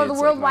me many is to go to the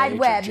kids, World like, my Wide age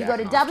Web. are You go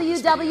to jacking off to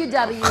this video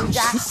now?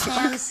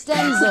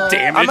 www.pamstenzel.com.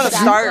 Damn it. I'm gonna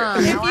start.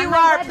 If you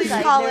are, please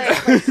call there's a it.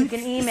 place you can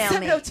email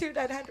me.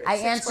 702-900. I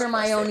answer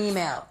my own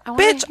email.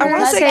 Bitch, I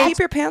want to say keep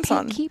your pants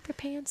on. Keep your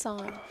pants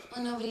on.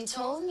 Well, nobody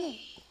told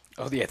me.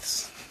 Oh,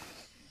 yes.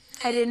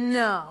 I didn't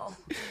know.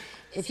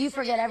 If you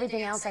forget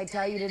everything else I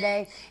tell you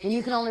today, and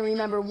you can only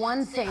remember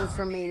one thing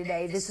from me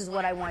today, this is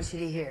what I want you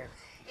to hear.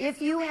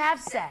 If you have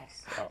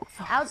sex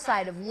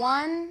outside of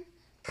one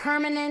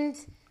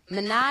permanent,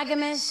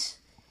 monogamous,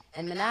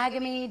 and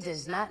monogamy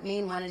does not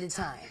mean one at a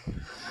time.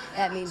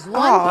 That means one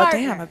Oh, partner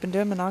damn, I've been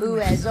doing monogamy. who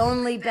has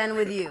only been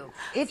with you.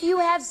 If you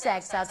have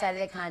sex outside of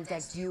that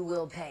context, you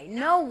will pay.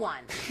 No one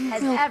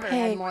has ever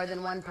had more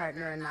than one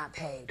partner and not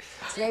paid.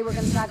 Today we're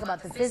going to talk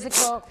about the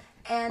physical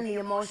and the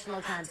emotional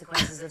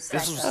consequences of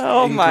sex. This was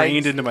Oh my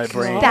ingrained into my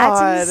brain.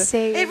 God. That's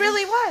insane. It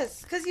really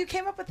was, because you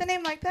came up with a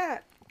name like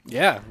that.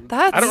 Yeah.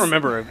 That's- I don't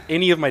remember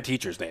any of my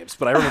teachers' names,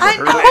 but I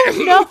remember her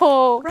name.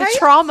 No, Right? the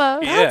trauma.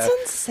 That's Yeah.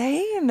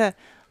 insane.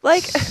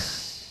 Like,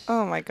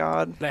 oh my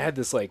God. And I had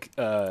this like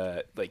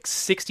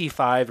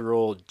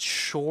 65-year-old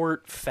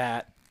short,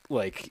 fat,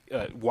 like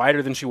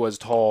wider than she was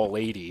tall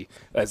lady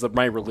as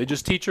my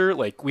religious teacher.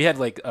 Like we had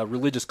like a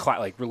religious class,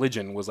 like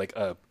religion was like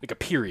a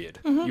period.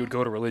 Mm-hmm. You would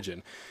go to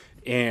religion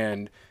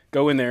and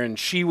go in there, and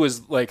she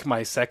was like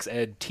my sex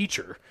ed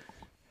teacher.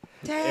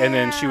 Damn. And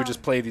then she would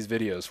just play these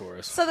videos for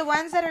us. So the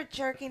ones that are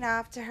jerking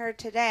off to her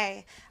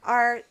today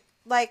are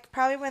like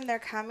probably when they're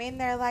coming,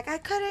 they're like, I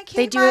couldn't keep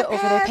They do my it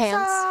over their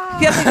pants.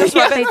 on." Yeah, they just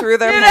rub it through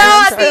their You know,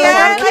 pants. at the end,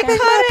 I couldn't.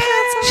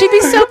 She'd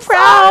be so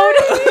proud.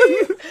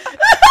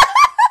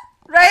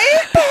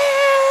 Right?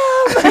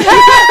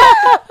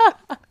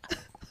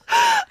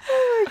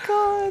 Oh my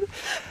God.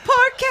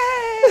 Poor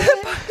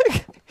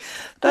kid.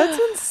 That's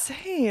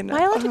insane. mean?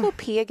 Am I allowed to go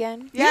pee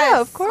again?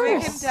 Yeah, of We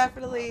course. can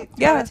definitely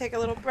Yeah. take a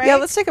little break. Yeah,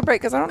 let's take a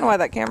break because I don't know why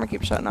that camera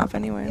keeps shutting off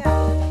anyway.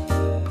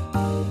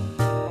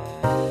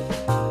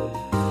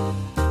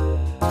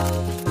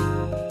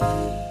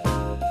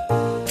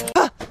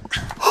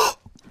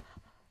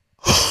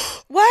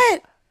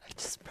 What? I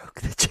just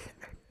broke the chair.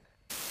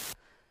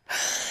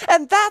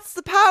 And that's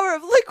the power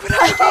of liquid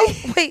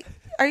IV. Wait,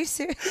 are you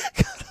serious?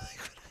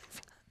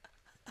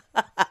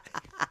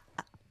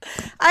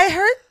 I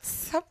heard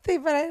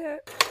something, but I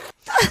don't.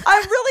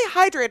 I'm really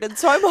hydrated,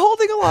 so I'm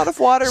holding a lot of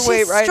water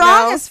weight right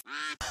strong now. as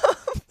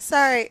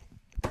Sorry.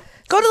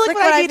 Go to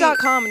Liquid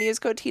liquidiv.com and use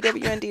code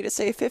TWND to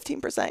save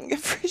 15% and get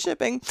free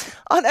shipping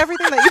on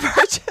everything that you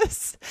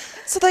purchase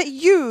so that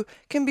you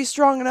can be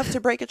strong enough to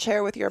break a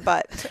chair with your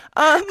butt.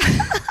 Liquid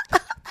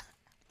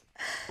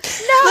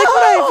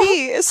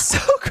IV is so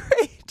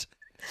great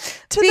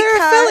to their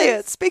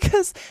affiliates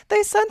because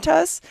they sent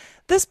us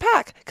this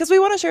pack because we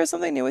want to share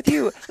something new with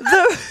you.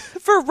 The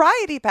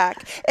variety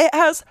pack. It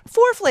has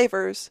 4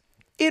 flavors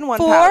in one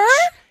pouch.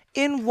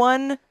 In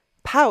one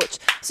pouch.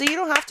 So you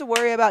don't have to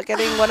worry about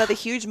getting one of the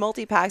huge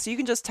multi-packs. You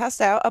can just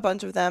test out a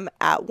bunch of them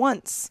at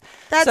once.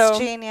 That's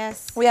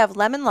genius. We have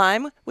lemon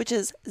lime, which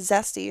is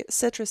zesty,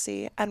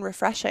 citrusy, and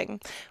refreshing.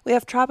 We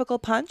have tropical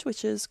punch,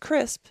 which is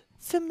crisp,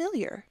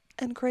 familiar,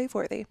 and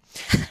crave-worthy.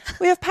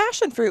 We have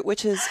passion fruit,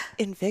 which is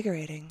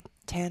invigorating,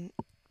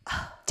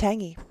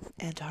 tangy,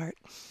 and tart.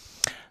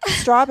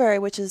 Strawberry,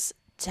 which is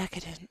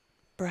decadent,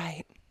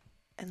 bright,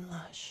 and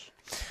lush.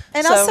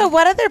 And also,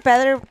 what other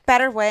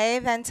better way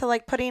than to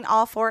like putting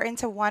all 4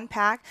 into one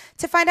pack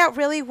to find out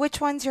really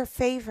which one's your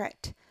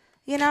favorite?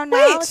 You know,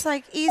 now it's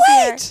like easier.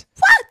 Wait,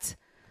 what?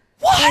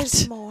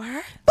 There's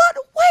more. But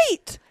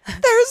wait,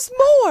 there's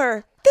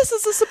more. This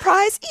is a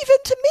surprise even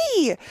to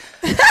me.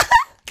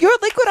 Your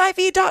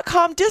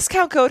liquidiv.com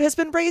discount code has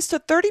been raised to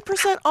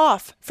 30%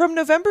 off from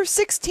November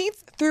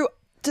 16th through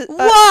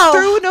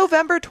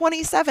November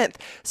 27th.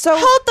 So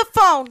Hold the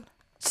phone.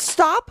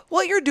 stop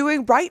what you're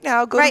doing right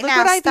now. Go Right to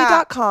now,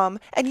 liquidiv.com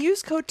and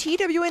use code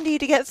TWND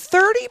to get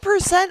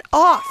 30%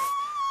 off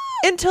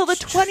until the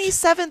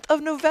 27th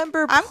of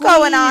November. I'm Please,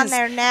 going on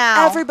there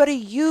now. Everybody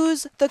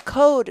use the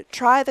code.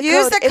 Try the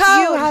Use code. the If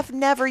you code. have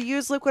never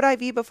used Liquid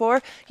IV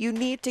before, you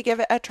need to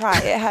give it a try.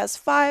 It has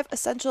 5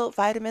 essential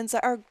vitamins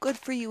that are good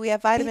for you. We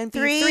have vitamin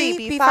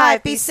B3,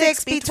 B5,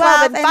 B6,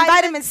 B12, and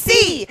vitamin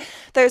C.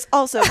 There's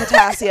also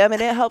potassium,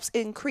 and it helps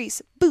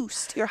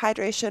boost your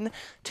hydration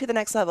to the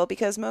next level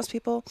because most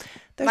people,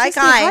 they're Like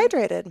just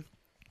dehydrated.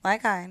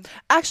 Like Ein.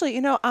 Actually,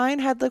 Ein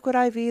had Liquid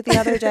IV the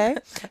other day.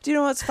 Do you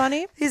know what's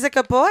funny? He's a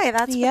good boy.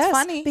 That's Yes,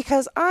 what's funny.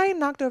 because I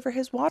knocked over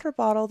his water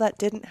bottle that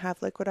didn't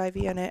have Liquid IV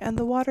in it, and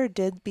the water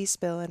did be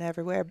spilling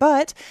everywhere.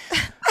 But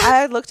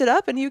I looked it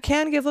up, and you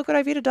can give Liquid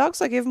IV to dogs,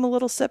 so I gave him a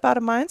little sip out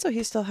of mine, so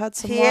he still had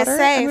some He is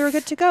water, and we safe. were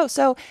good to go.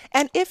 So,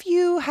 and if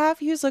you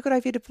have used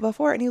Liquid IV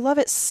before and you love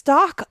it,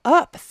 stock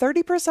up,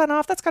 30%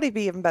 off. That's got to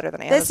be even better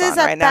than Amazon This is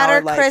a right now. better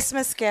or like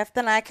Christmas gift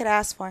than I could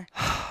ask for.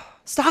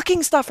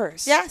 stocking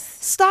stuffers. Yes.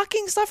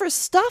 Stocking stuffers.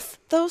 Stuff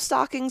those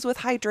stockings with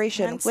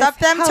hydration. And with stuff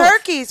them health,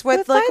 turkeys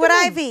with Liquid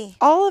vitamin. IV.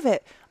 All of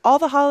it. All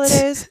the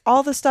holidays,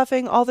 all the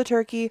stuffing, all the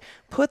turkey.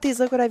 Put these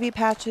Liquid IV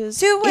patches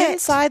Do it.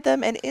 inside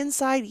them and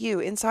inside you,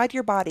 inside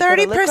your body. 30%. Go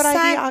to Liquid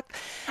IV.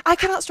 I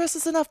cannot stress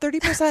this enough.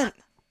 30%.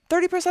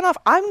 30% off.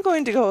 I'm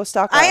going to go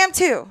stock up. I am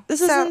too. This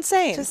is So,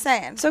 insane. Just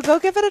saying. So go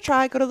give it a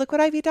try. Go to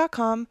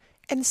liquidiv.com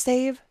and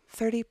save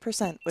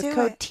 30% with Do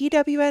code it.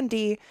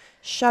 TWND.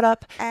 Shut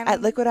up And at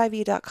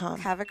liquidiv.com.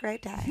 have a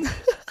great day.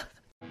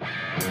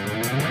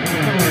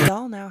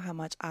 Y'all know how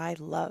much I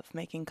love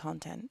making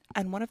content,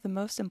 and one of the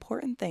most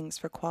important things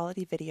for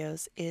quality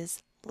videos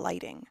is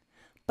lighting.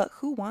 But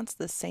who wants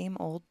the same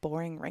old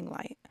boring ring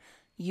light?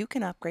 You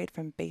can upgrade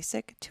from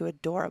basic to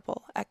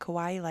adorable at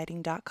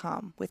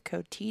kawaiilighting.com with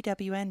code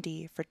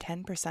TWND for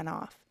 10%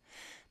 off.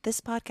 This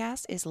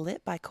podcast is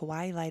lit by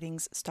Kawaii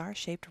Lighting's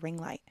star-shaped ring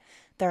light.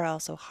 There are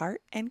also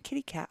heart and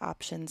kitty cat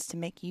options to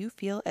make you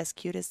feel as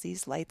cute as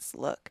these lights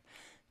look.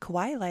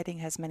 Kawaii Lighting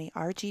has many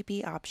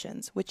RGB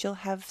options, which you'll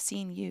have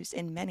seen used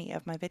in many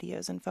of my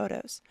videos and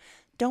photos.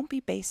 Don't be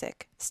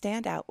basic.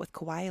 Stand out with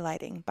Kawaii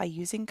Lighting by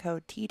using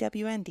code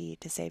TWND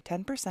to save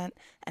 10%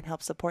 and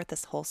help support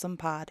this wholesome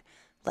pod.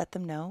 Let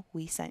them know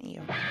we sent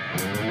you.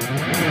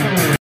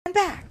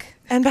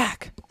 And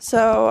back.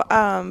 So,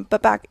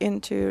 but back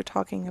into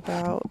talking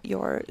about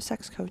your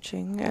sex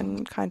coaching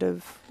and kind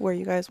of where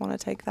you guys want to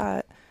take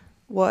that.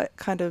 What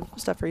kind of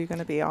stuff are you going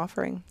to be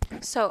offering?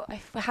 So I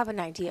have an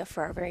idea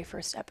for our very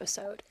first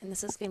episode, and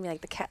this is going to be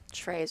like the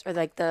catchphrase or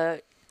like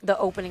the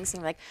opening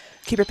scene, like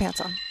Keep your pants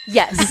on.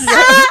 yes.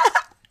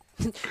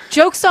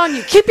 Joke's on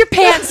you. Keep your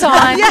pants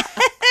on. Yes.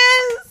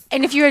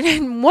 And if you're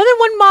in more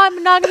than one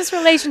monogamous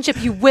relationship,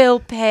 you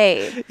will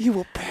pay. You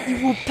will pay.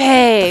 You will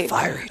pay.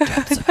 Fiery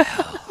depths of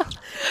hell.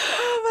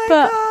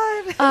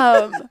 Oh my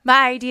God.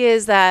 My idea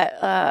is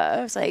that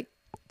I was like,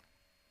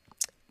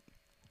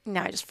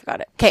 no, I just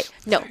forgot it. Okay,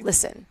 no,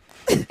 listen,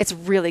 it's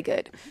really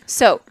good.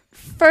 So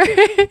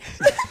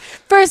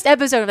first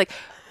episode, I'm like,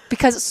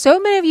 because so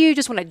many of you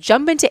just want to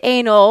jump into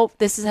anal.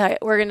 This is how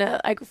we're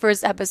gonna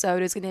first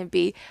episode is gonna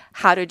be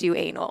how to do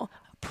anal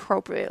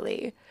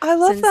appropriately. I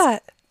love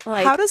that.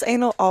 Like, how does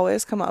anal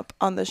always come up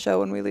on the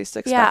show when we least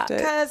expect it?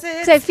 Because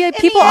I feel like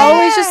people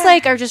always just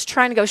like are just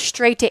trying to go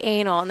straight to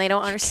anal, and they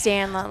don't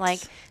understand that like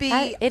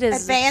it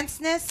is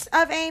advancedness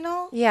of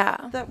anal. Yeah,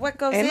 What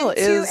goes Anal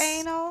into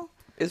anal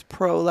is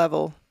pro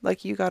level.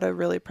 Like you gotta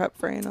really prep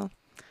for anal.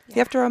 You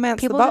have to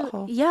romance people the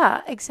butthole.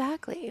 yeah,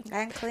 exactly.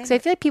 and clean. So I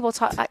feel like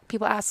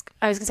people ask.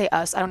 I was gonna say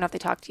us. I don't know if they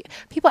talk to you.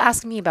 People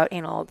ask me about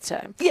anal all the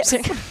time. Yes.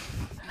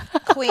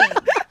 Queen,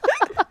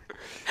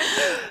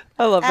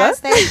 I love as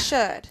that. they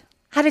should.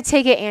 How to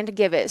take it and to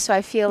give it. So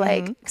I feel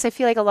like, because I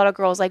feel like a lot of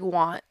girls like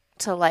want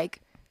to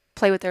like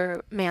play with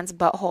their man's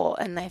butthole,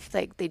 and they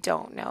feel like they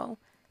don't know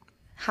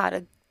how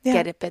to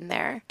get it in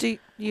there. Do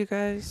you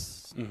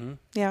guys?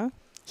 Yeah.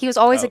 He was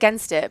always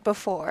against it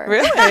before.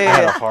 Really? I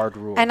had a hard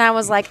rule. And I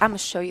was like, I'm gonna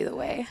show you the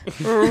way.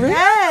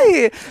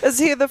 Really? Is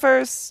he the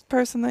first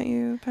person that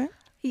you picked?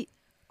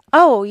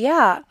 Oh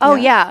yeah. Oh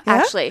yeah. Yeah?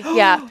 Actually,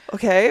 yeah.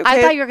 Okay.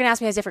 I thought you were gonna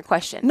ask me a different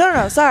question.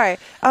 No, sorry.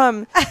 Tell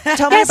me Yes,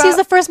 about. he's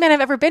the first man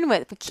I've ever been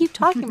with. But keep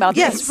talking about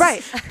Yes, this.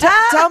 right.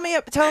 Tell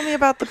me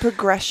about the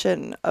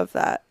progression of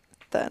that.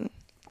 Then,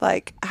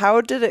 like, how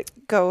did it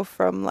go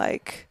from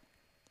like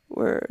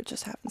we're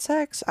just having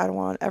sex, I don't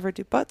want to ever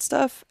do butt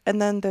stuff,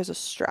 and then there's a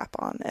strap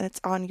on, and it's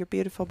on your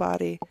beautiful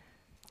body,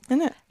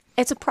 isn't it?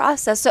 It's a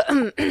process. So,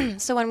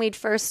 so when we'd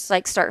first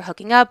like start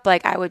hooking up,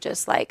 like I would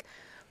just like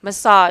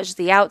massage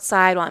the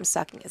outside while I'm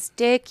sucking his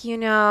dick,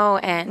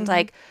 and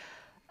like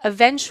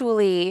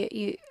eventually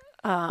you,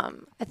 I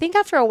think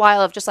after a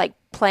while of just like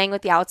playing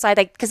with the outside,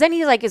 like, cause then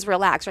he like is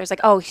relaxed, or it's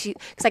like, cause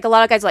like a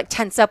lot of guys like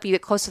tense up, you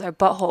get close to their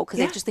butthole cause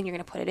they just think you're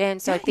going to put it in.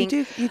 So I think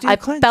you do I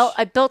clench.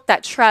 built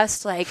that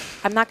trust. Like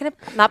I'm not going to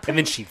put and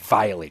then she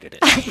violated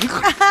it.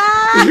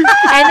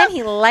 and then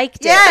he liked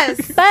it.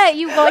 Yes. But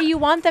you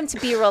want them to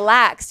be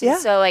relaxed. And Yeah.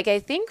 so like I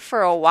think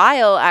for a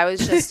while I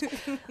was just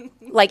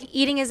like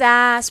eating his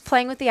ass,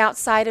 playing with the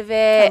outside of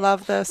it. I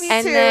love this.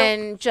 And too.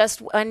 then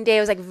just one day it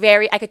was like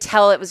I could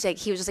tell it was like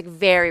he was just like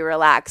very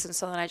relaxed, and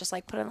so then I just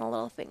like put in a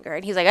little finger,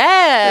 and he's like, hey.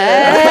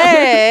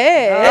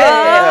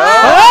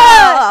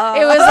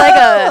 It was like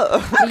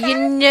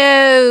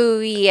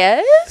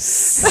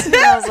yes. And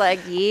I was like,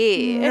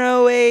 yeah.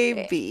 No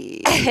way,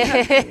 B.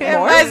 It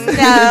was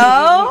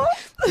no.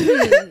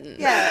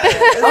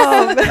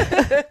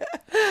 Yeah.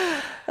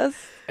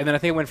 And then I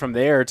think it went from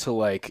there to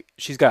like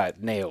she's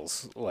got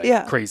nails, like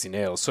Yeah. crazy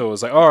nails. So it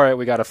was like, all right,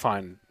 we got to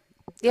find.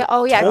 Yeah.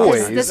 Oh, yeah.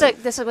 'cause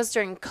Toys. This was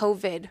during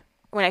COVID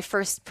when I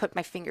first put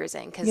my fingers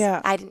in, because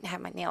I didn't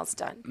have my nails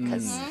done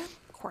because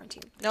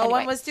quarantine. No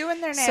one was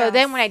doing their nails. So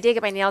then when I did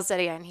get my nails done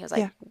again, he was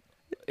like,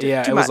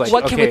 Yeah, too it was much. like,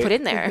 "What can we okay, put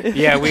in there?"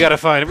 Yeah, we gotta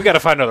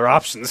find other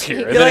options here.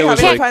 And You're then like, it how was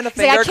do I like, find a He's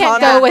like, I finger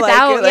can't condom? go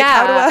without. Like, Yeah.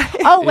 how do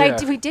I? Oh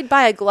wait, Yeah. we did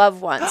buy a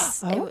glove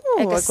once, like a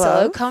a glove.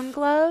 silicone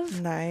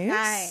glove.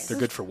 Nice. they're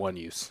good for one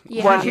use.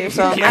 Yeah. One use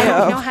only. I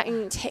don't Oh. know how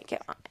you take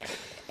it.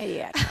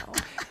 Yeah, no.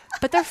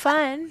 But they're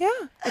fun. Yeah.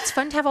 It's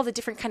fun to have all the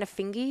different kind of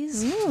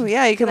fingies. Ooh,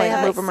 yeah, you can like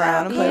Like, move them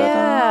around and play with them.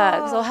 Yeah,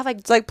 because they'll have like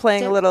It's like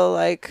playing a Dip. little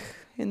like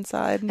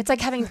inside. it's like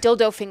having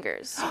dildo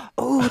fingers.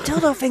 Oh,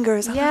 dildo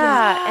fingers.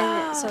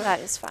 Yeah, and so that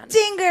is fun.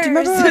 Dingers. Do you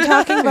remember we were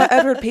talking about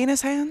Edward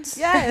Penis Hands?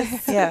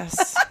 Yes.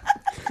 Yes.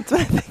 That's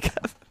what I think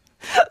of.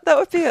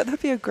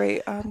 That'd be a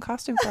great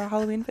costume for a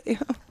Halloween video.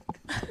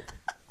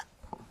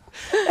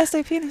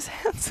 S.A. Penis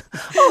Hands.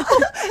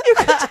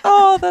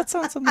 Oh, that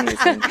sounds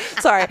amazing.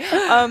 Sorry.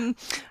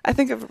 I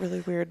think of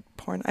really weird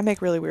porn. I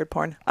make really weird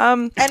porn.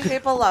 And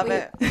people love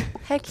it.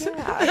 Heck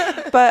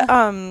yeah. But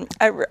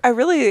I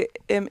really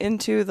am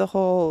into the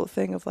whole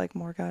thing of like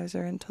more guys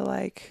are into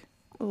like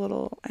a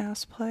little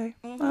ass play.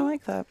 I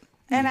like that.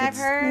 And I've It's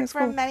heard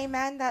from cool. many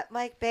men that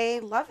like they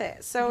love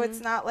it. So it's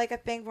not like a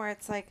thing where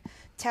it's like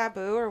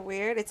taboo or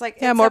weird. It's like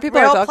Yeah, it's more a people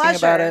are real talking pleasure.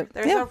 about it.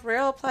 There's Yeah. a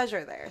real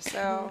pleasure there.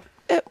 So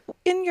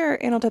In your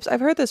anal tips, I've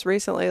heard this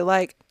recently.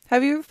 Like,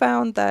 have you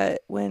found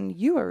that when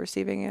you are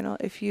receiving anal,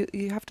 if you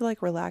have to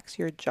like relax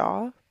your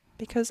jaw?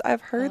 Because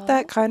I've heard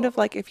that kind of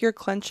like if you're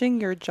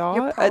clenching your jaw,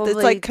 You're it's probably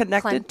like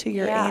connected to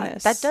your yeah,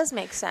 anus. That does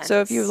make sense.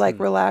 So if you like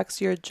relax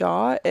your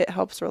jaw, it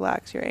helps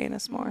relax your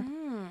anus more.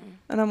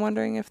 And I'm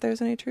wondering if there's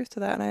any truth to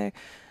that. And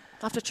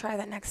I'll have to try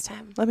that next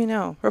time. let me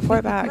know.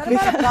 Report back. what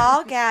about a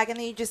ball gag and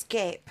then you just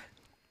gape?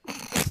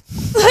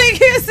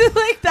 Like is it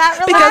like that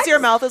relaxed? Because your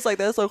mouth is like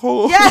this, like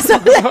oh. Yeah, so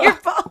then your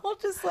ball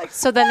just like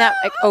So then that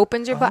like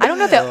opens your butt. I don't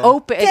know if it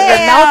opens. If Damn.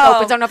 your mouth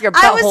opens. I don't know if your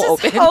I was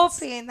butthole just opens.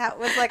 hoping that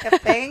was like a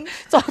thing.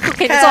 It's all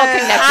okay. It's all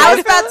connected. I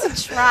was about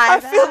to try I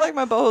feel like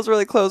my butthole's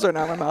really closed right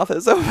now. My mouth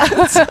is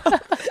open. So.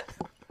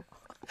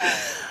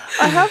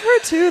 I have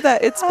heard too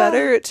that it's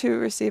better to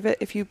receive it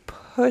if you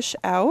push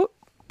out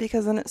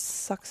because then it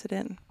sucks it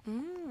in.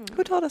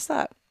 Who told us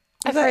that?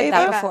 I've Was heard Ava?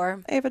 that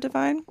before. Ava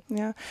Devine?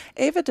 Yeah.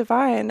 Ava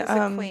Devine. Is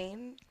a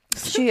queen.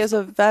 She is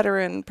a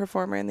veteran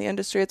performer in the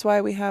industry. It's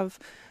why we have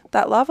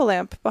that lava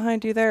lamp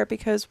behind you there,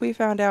 because we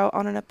found out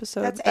on an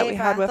episode That's that Ava, we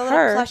had with the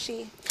her. little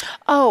plushie.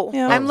 Oh,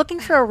 Yeah. I'm looking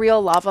for a real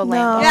lava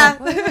lamp.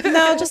 Yeah.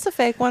 No, just a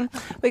fake one.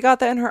 We got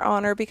that in her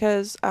honor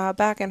because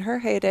back in her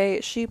heyday,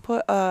 she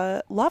put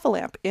a lava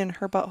lamp in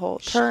her butthole,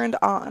 turned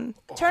on,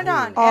 Turned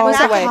on. all and the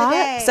back way. in the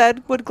day.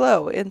 Said would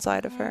glow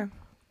inside of her.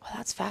 Well,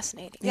 that's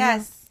fascinating.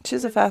 Yes.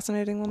 She's a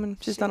fascinating woman.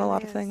 She's She done a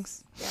lot really of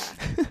is. things.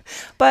 Yeah.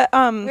 But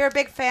We were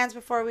big fans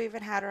before we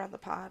even had her on the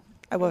pod.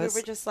 I was.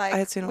 We were just like, I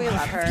had seen a we lot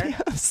love of her.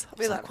 videos. I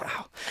We was love like,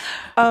 her.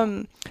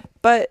 wow.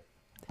 But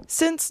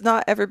since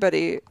not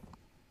everybody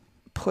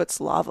puts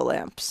lava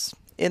lamps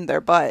in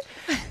their butt,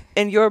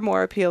 and you're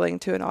more appealing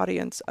to an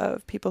audience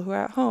of people who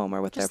are at home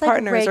or with Just their like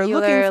partners or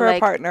looking regular, for a like,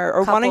 partner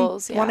or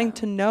couples, wanting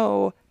to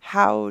know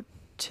how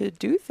to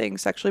do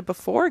things sexually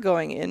before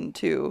going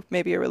into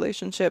maybe a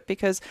relationship,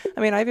 because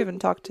I mean I've even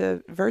talked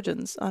to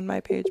virgins on my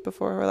page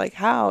before who are like,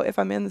 how, if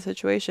I'm in the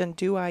situation,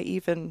 do I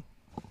even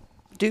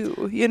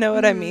do, you know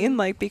what I mean?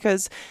 Like,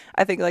 because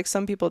I think like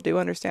some people do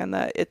understand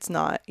that it's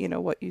not, you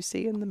know, what you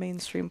see in the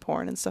mainstream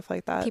porn and stuff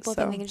like that. People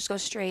so. think they can just go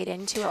straight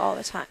into it all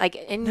the time, like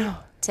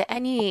to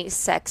any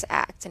sex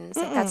act, and it's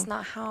like that's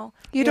not how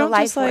You real don't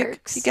life just like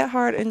works. you get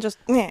hard and just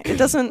it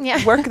doesn't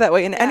Yeah. work that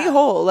way in any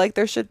hole. Like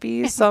there should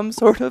be some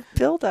sort of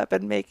build up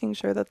and making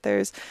sure that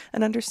there's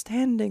an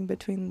understanding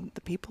between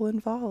the people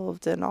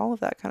involved and all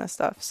of that kind of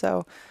stuff.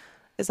 So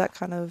is that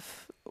kind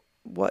of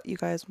what you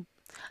guys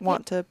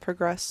want to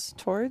progress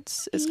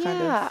towards? Is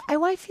kind of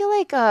I feel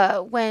like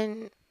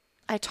when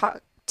I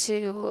talk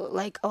to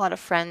like a lot of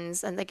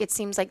friends, and like it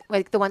seems like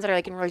the ones that are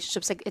like in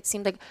relationships, like it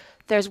seems like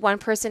there's one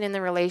person in the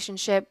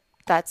relationship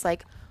that's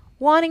like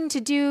wanting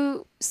to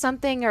do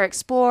something or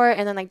explore,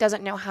 and then like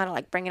doesn't know how to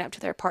like bring it up to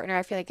their partner.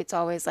 I feel like it's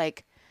always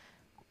like,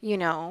 you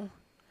know,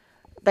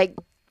 like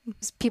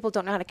people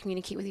don't know how to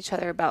communicate with each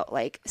other about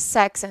like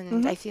sex,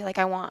 and I feel like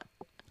I want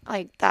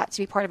like that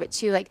to be part of it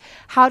too, like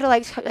how to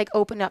like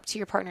open up to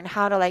your partner and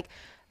how to like,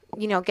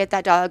 you know, get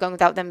that dialogue going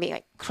without them being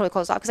like totally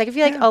closed off. Because like I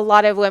feel like a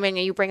lot of women,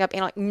 you bring up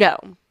and like no,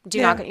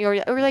 do not,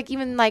 or like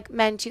even like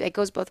men too, it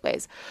goes both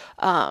ways.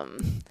 A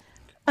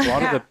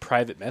lot of the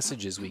private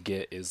messages we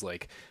get is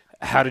like,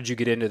 how did you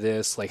get into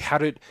this? Like, how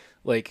did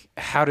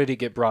it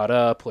get brought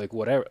up? Like,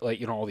 whatever, like,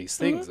 you know, all these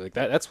things like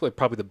that. That's like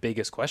probably the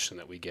biggest question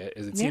that we get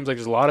is it seems like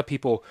there's a lot of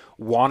people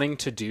wanting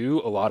to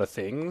do a lot of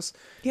things.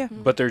 Yeah.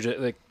 But they're just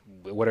like,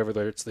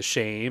 whatever, it's the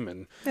shame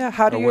and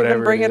how do you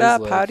even bring it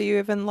up? like, how do you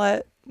even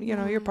let, you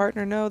know, your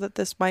partner know that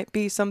this might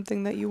be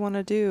something that you want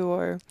to do?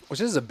 Or which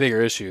is a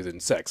bigger issue than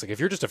sex. Like if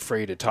you're just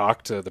afraid to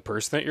talk to the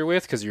person that you're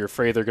with because you're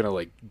afraid they're gonna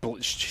like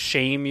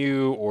shame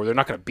you, or they're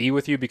not gonna be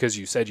with you because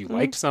you said you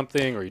liked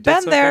something or you did been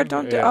something. there,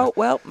 don't do. Oh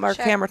well, our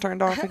Check. camera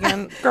turned off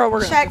again. Girl,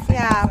 we're gonna Check.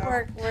 Yeah,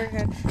 we're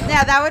good.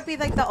 Yeah, that would be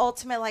like the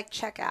ultimate like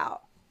check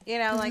out. You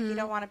know, like you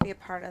don't want to be a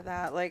part of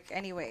that. Like,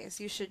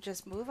 anyways, you should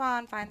just move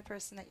on, find the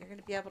person that you're going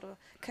to be able to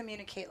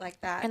communicate like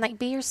that. and like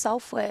be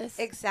yourself with.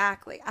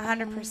 Exactly,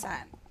 100%.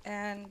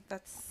 And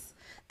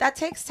that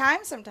takes time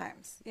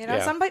sometimes. You know,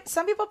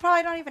 some people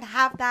probably don't even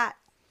have that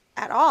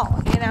at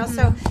all. You know,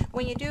 so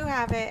when you do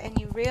have it and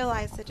you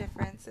realize the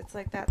difference, it's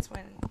like that's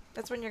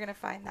when you're going to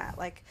find that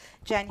like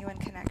genuine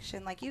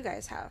connection, like you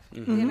guys have.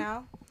 You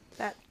know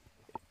that.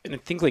 And I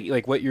think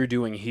like what you're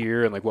doing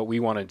here and like what we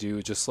want to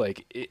do just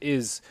like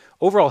is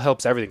overall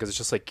helps everything because it's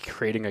just like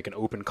creating like an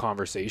open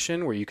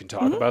conversation where you can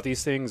talk about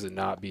these things and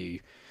not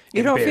be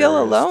you don't feel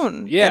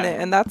alone. Yeah. in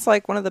it. And that's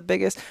like one of the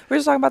biggest, we were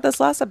just talking about this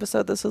last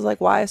episode. This is like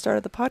why I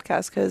started the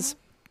podcast, because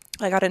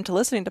I got into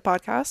listening to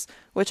podcasts,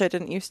 which I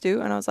didn't used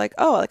to. And I was like,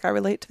 oh, like I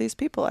relate to these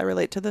people. I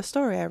relate to this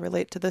story. I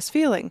relate to this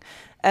feeling.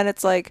 And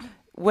it's like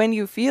when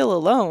you feel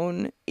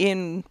alone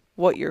in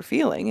what you're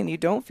feeling and you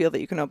don't feel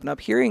that you can open up,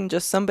 hearing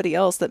just somebody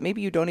else that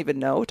maybe you don't even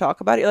know talk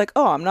about it, you're like,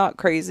 oh, I'm not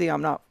crazy,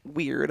 I'm not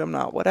weird, I'm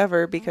not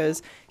whatever,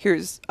 because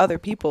here's other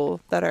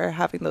people that are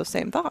having those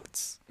same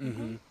thoughts.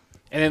 And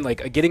then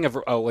like getting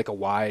a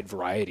wide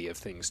variety of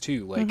things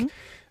too, like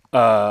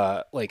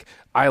like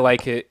I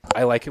like it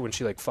when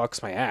she like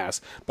fucks my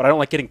ass, but I don't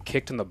like getting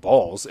kicked in the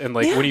balls. And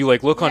like when you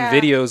like look on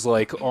videos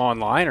like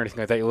online or anything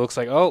like that, it looks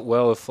like, oh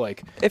well,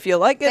 if you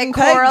like getting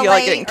They pegged, you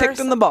like correlate getting or kicked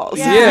in the balls.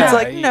 Yeah. It's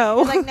like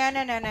no. Like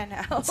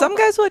no. Some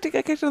guys who like to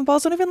get kicked in the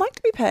balls don't even like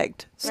to be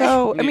pegged.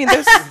 So I mean,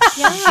 there's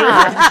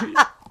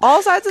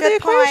all sides of the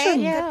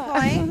equation.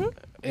 Good point.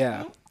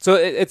 Yeah. So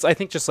it's I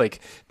think just like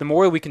the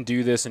more we can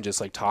do this and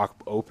just like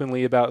talk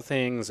openly about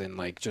things and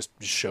like just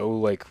show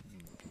like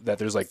that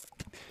there's like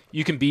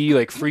you can be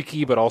like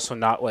freaky but also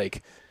not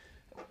like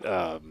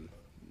I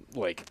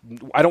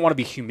don't want to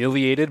be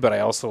humiliated, but I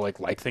also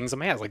like things a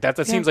man. Like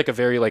that seems like a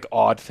very like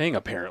odd thing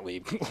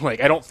apparently.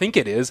 Like I don't think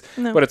it is,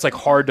 but it's like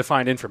hard to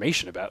find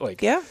information about.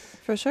 Like yeah,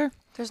 for sure.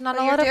 There's not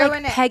Well, a lot you're of like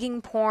doing it.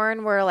 pegging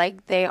porn where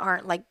like they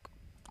aren't like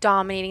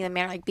dominating the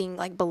man, like being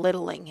like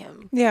belittling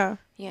him. Yeah.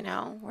 You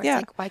know, where Yeah.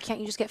 it's like, why can't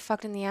you just get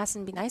fucked in the ass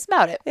and be nice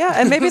about it? Yeah,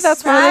 and maybe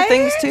that's one of the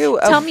things too.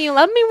 Tell me you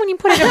love me when you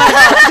put it in my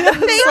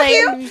mouth. Thank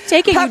you.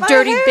 Take it, Pat you my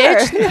dirty hair.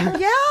 bitch.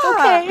 Yeah.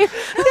 Okay. Yeah.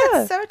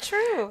 It's so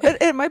true.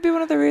 It might be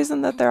one of the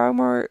reasons that there are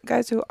more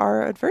guys who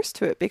are adverse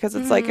to it, because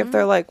it's like if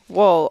they're like,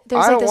 well, There's,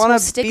 I like, don't this want whole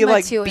to be stigma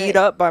like to beat it.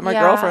 up by my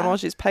Yeah. girlfriend while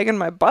she's pegging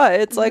my butt.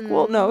 It's like,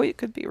 well, no, it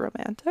could be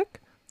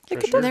romantic. It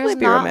could sure. definitely There's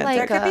be not,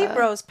 romantic. There like, could be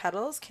rose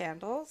petals,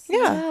 candles. Yeah,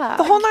 Yeah.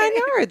 the whole 9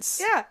 yards.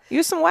 Yeah.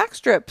 Use some wax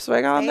strips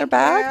right on their Thank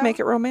back, you. make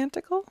it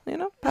romantical, you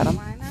know, pat 'em.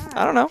 Why not?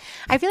 I don't know.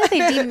 I feel like they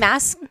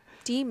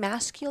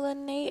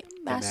demasculinate.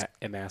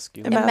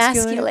 Emasculate.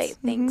 Emasculate.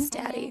 Thanks,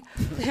 Daddy.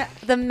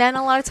 The men,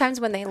 a lot of times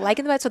when they like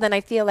in the bed, so then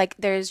I feel like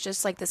there's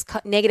just like this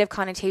negative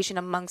connotation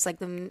amongst like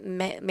the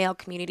male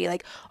community,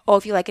 like, oh,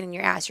 if you like it in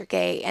your ass, you're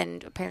gay,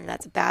 and apparently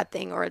that's a bad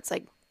thing, or it's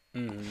like,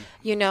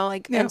 you know,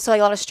 like, and so like,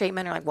 a lot of straight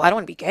men are like, well, I don't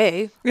want to be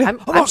gay.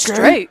 I'm not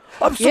straight. gay.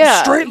 I'm so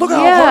Yeah. straight. Look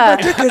how Yeah. hard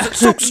my dick is. It's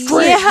so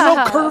straight. There's no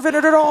Yeah. curve in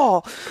it at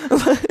all.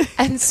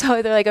 And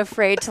so they're like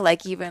afraid to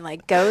like even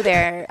like go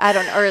there. I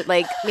don't, or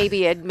like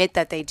maybe admit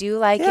that they do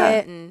like Yeah.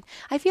 it. And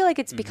I feel like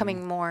it's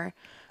becoming more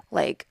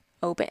like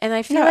open. And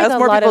I feel Yeah, like as a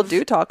more lot people of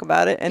do talk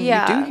about it and you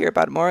Yeah. do hear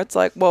about it more, it's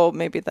like, well,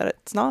 maybe that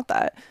it's not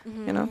that,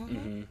 you know?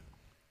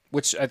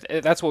 Which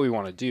that's what we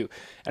want to do.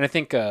 And I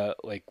think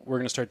like we're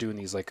going to start doing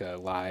these like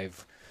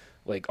live,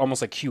 like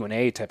almost like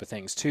Q&A type of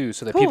things too,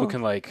 so that people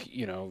can like,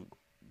 you know,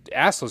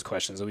 ask those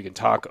questions, and we can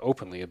talk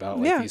openly about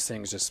like these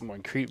things, just more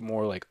create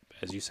more, like,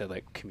 as you said,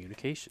 like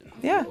communication.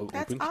 Yeah.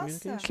 That's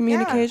awesome.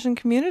 Communication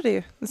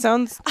community. It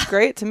sounds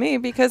great to me,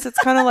 because it's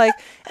kind of like,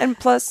 and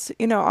plus,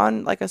 you know,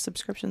 on like a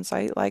subscription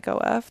site like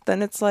OF,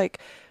 then it's like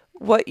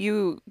what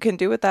you can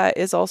do with that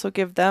is also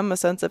give them a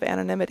sense of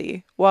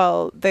anonymity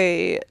while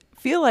they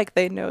feel like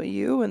they know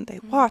you and they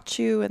watch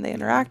you and they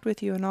interact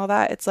with you and all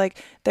that. It's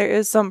like there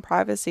is some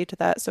privacy to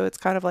that, so it's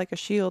kind of like a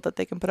shield that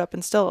they can put up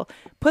and still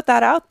put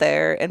that out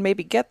there and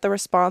maybe get the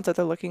response that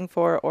they're looking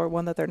for, or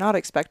one that they're not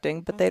expecting,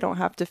 but they don't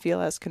have to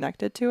feel as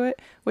connected to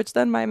it, which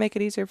then might make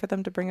it easier for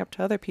them to bring up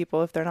to other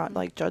people if they're not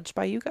like judged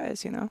by you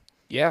guys, you know?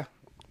 Yeah,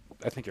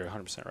 I think you're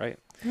 100% right.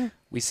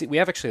 We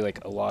have actually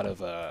like a lot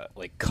of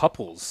like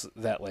couples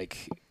that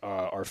like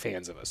are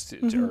fans of us,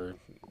 or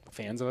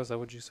fans of us. That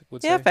would you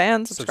would say? Yeah,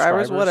 fans,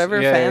 subscribers, whatever,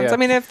 Yeah, fans. yeah. I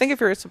mean, I think if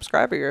you're a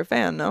subscriber, you're a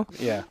fan, no?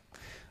 Yeah.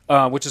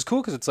 Which is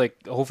cool, because it's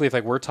like, hopefully if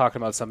like we're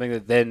talking about something,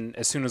 that then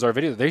as soon as our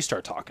video, they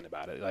start talking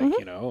about it, like,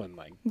 you know, and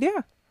like,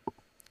 Yeah.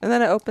 And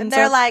then it opens And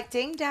they're up. like,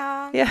 ding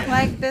dong. Yeah.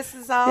 Like, this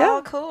is all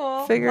Yeah.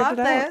 cool. Figured Love it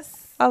out.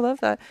 this. I love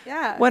that.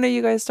 Yeah. When are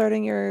you guys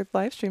starting your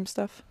live stream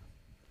stuff?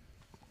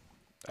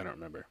 I don't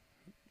remember.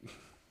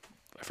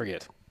 I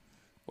forget.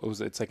 What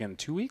was it? It's like in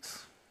 2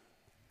 weeks?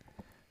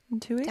 In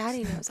 2 weeks?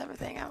 Daddy knows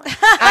everything. I'm like,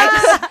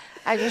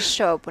 I just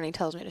show up when he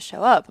tells me to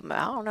show up. I'm like,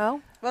 I don't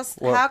know.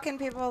 Well- how can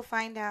people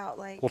find out?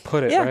 Like, We'll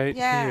put it Yeah. right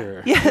Yeah.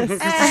 here.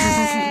 Yes.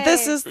 hey.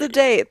 This is the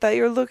date that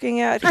you're looking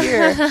at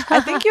here.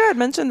 I think you had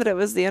mentioned that it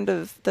was the end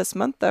of this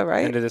month, though,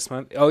 right? End of this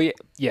month? Oh, yeah.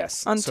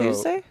 Yes. On So,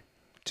 Tuesday?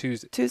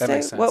 Tuesday. That Tuesday?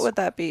 makes sense. What would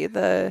that be?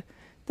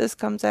 This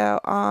comes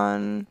out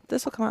on...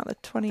 This will come out the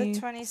the 27th?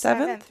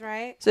 27th,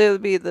 right? So it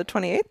would be the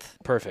 28th?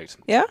 Perfect.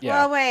 Yeah? Yeah.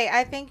 Well, wait.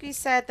 I think you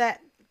said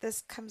that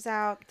this comes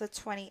out the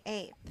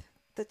 28th,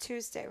 the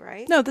Tuesday,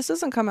 right? No, this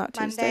doesn't come out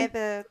Monday, Tuesday.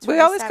 the 27th. We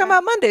always come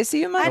out Monday.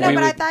 See you I Monday. know, We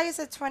but I would- thought you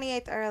said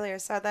 28th earlier,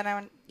 so then I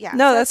went, yeah.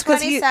 No, so that's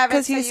 'cause he- 27th,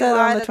 'cause he so you said on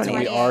are the 28th.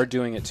 We 28th. are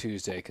doing it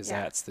Tuesday, because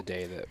Yeah. that's the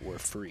day that we're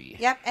free.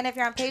 Yep, and if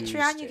you're on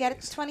Patreon, you get it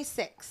Tuesdays. the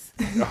 26th.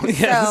 Oh,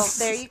 yes.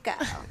 So there you go.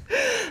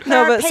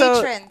 No, For but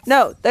so... patrons.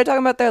 No, they're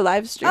talking about their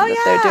live stream Oh, that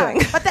yeah. they're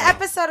doing. But the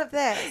episode of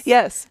this.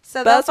 Yes.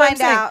 So That's they'll what I'm find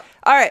saying. out.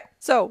 All right.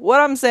 So what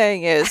I'm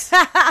saying is,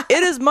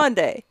 it is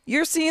Monday.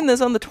 You're seeing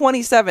this on the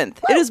 27th.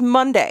 It is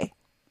Monday.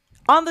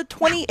 On the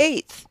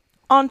 28th,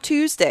 on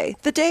Tuesday,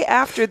 the day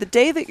after, the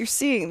day that you're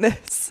seeing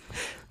this,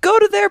 go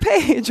to their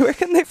page. Where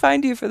can they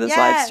find you for this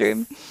live Yes.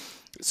 stream?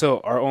 So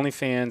our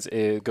OnlyFans,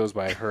 it goes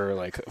by her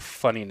like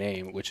funny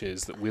name, which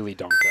is Willy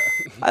Donka.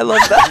 I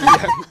love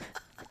that.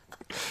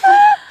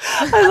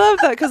 I love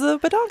that because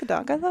of the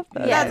badonkadonk. I love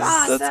that. Yes.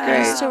 That's That's awesome. I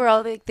used great. to wear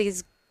all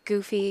these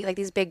goofy, like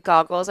these big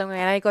goggles, and when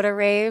I go to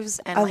raves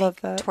and I like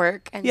love that.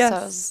 twerk, and Yes. so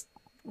I was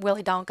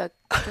Willy Donka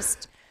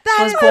just That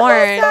was is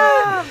born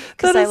awesome.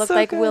 because That I is looked so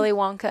like good. Willy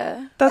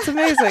Wonka. That's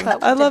amazing.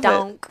 But I with the love it.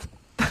 donk.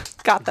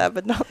 Got that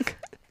badonk.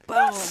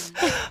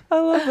 Boom. I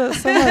love that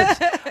so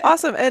much.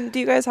 Awesome. And do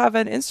you guys have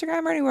an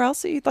Instagram or anywhere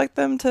else that you'd like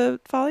them to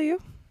follow you?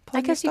 I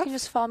Plug your guess you stuff? can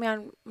just follow me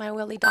on my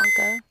Willy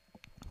Donka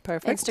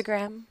Perfect.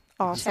 Instagram.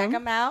 Awesome. Check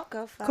them out.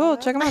 Go follow. Cool.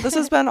 Check them out. This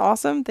has been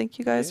awesome. Thank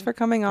you guys for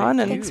coming on.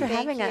 And Thanks for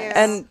Thank having you. us.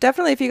 and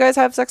definitely, if you guys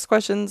have sex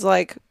questions,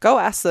 like, go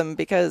ask them,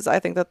 because I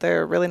think that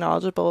they're really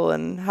knowledgeable,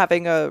 and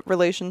having a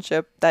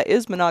relationship that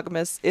is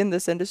monogamous in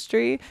this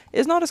industry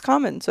is not as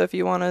common. So if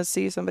you want to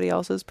see somebody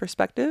else's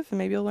perspective,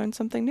 maybe you'll learn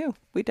something new.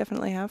 We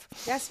definitely have.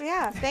 Yes, we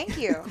have. Thank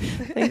you.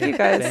 Thank you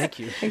guys. Thank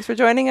you. Thanks for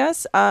joining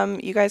us.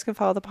 You guys can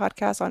follow the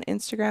podcast on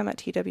Instagram at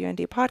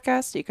TWND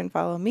Podcast. You can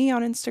follow me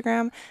on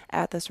Instagram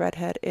at This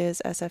Redhead Is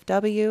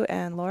SFW.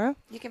 and Laura?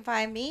 You can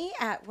find me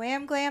at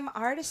Wham Glam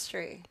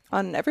Artistry.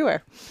 On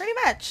everywhere. Pretty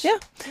much. Yeah.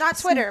 Not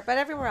Twitter, but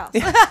everywhere else.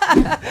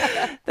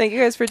 Thank you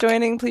guys for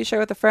joining. Please share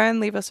with a friend.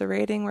 Leave us a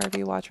rating wherever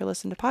you watch or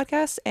listen to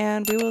podcasts.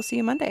 And we will see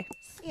you Monday.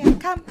 Yeah,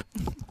 come.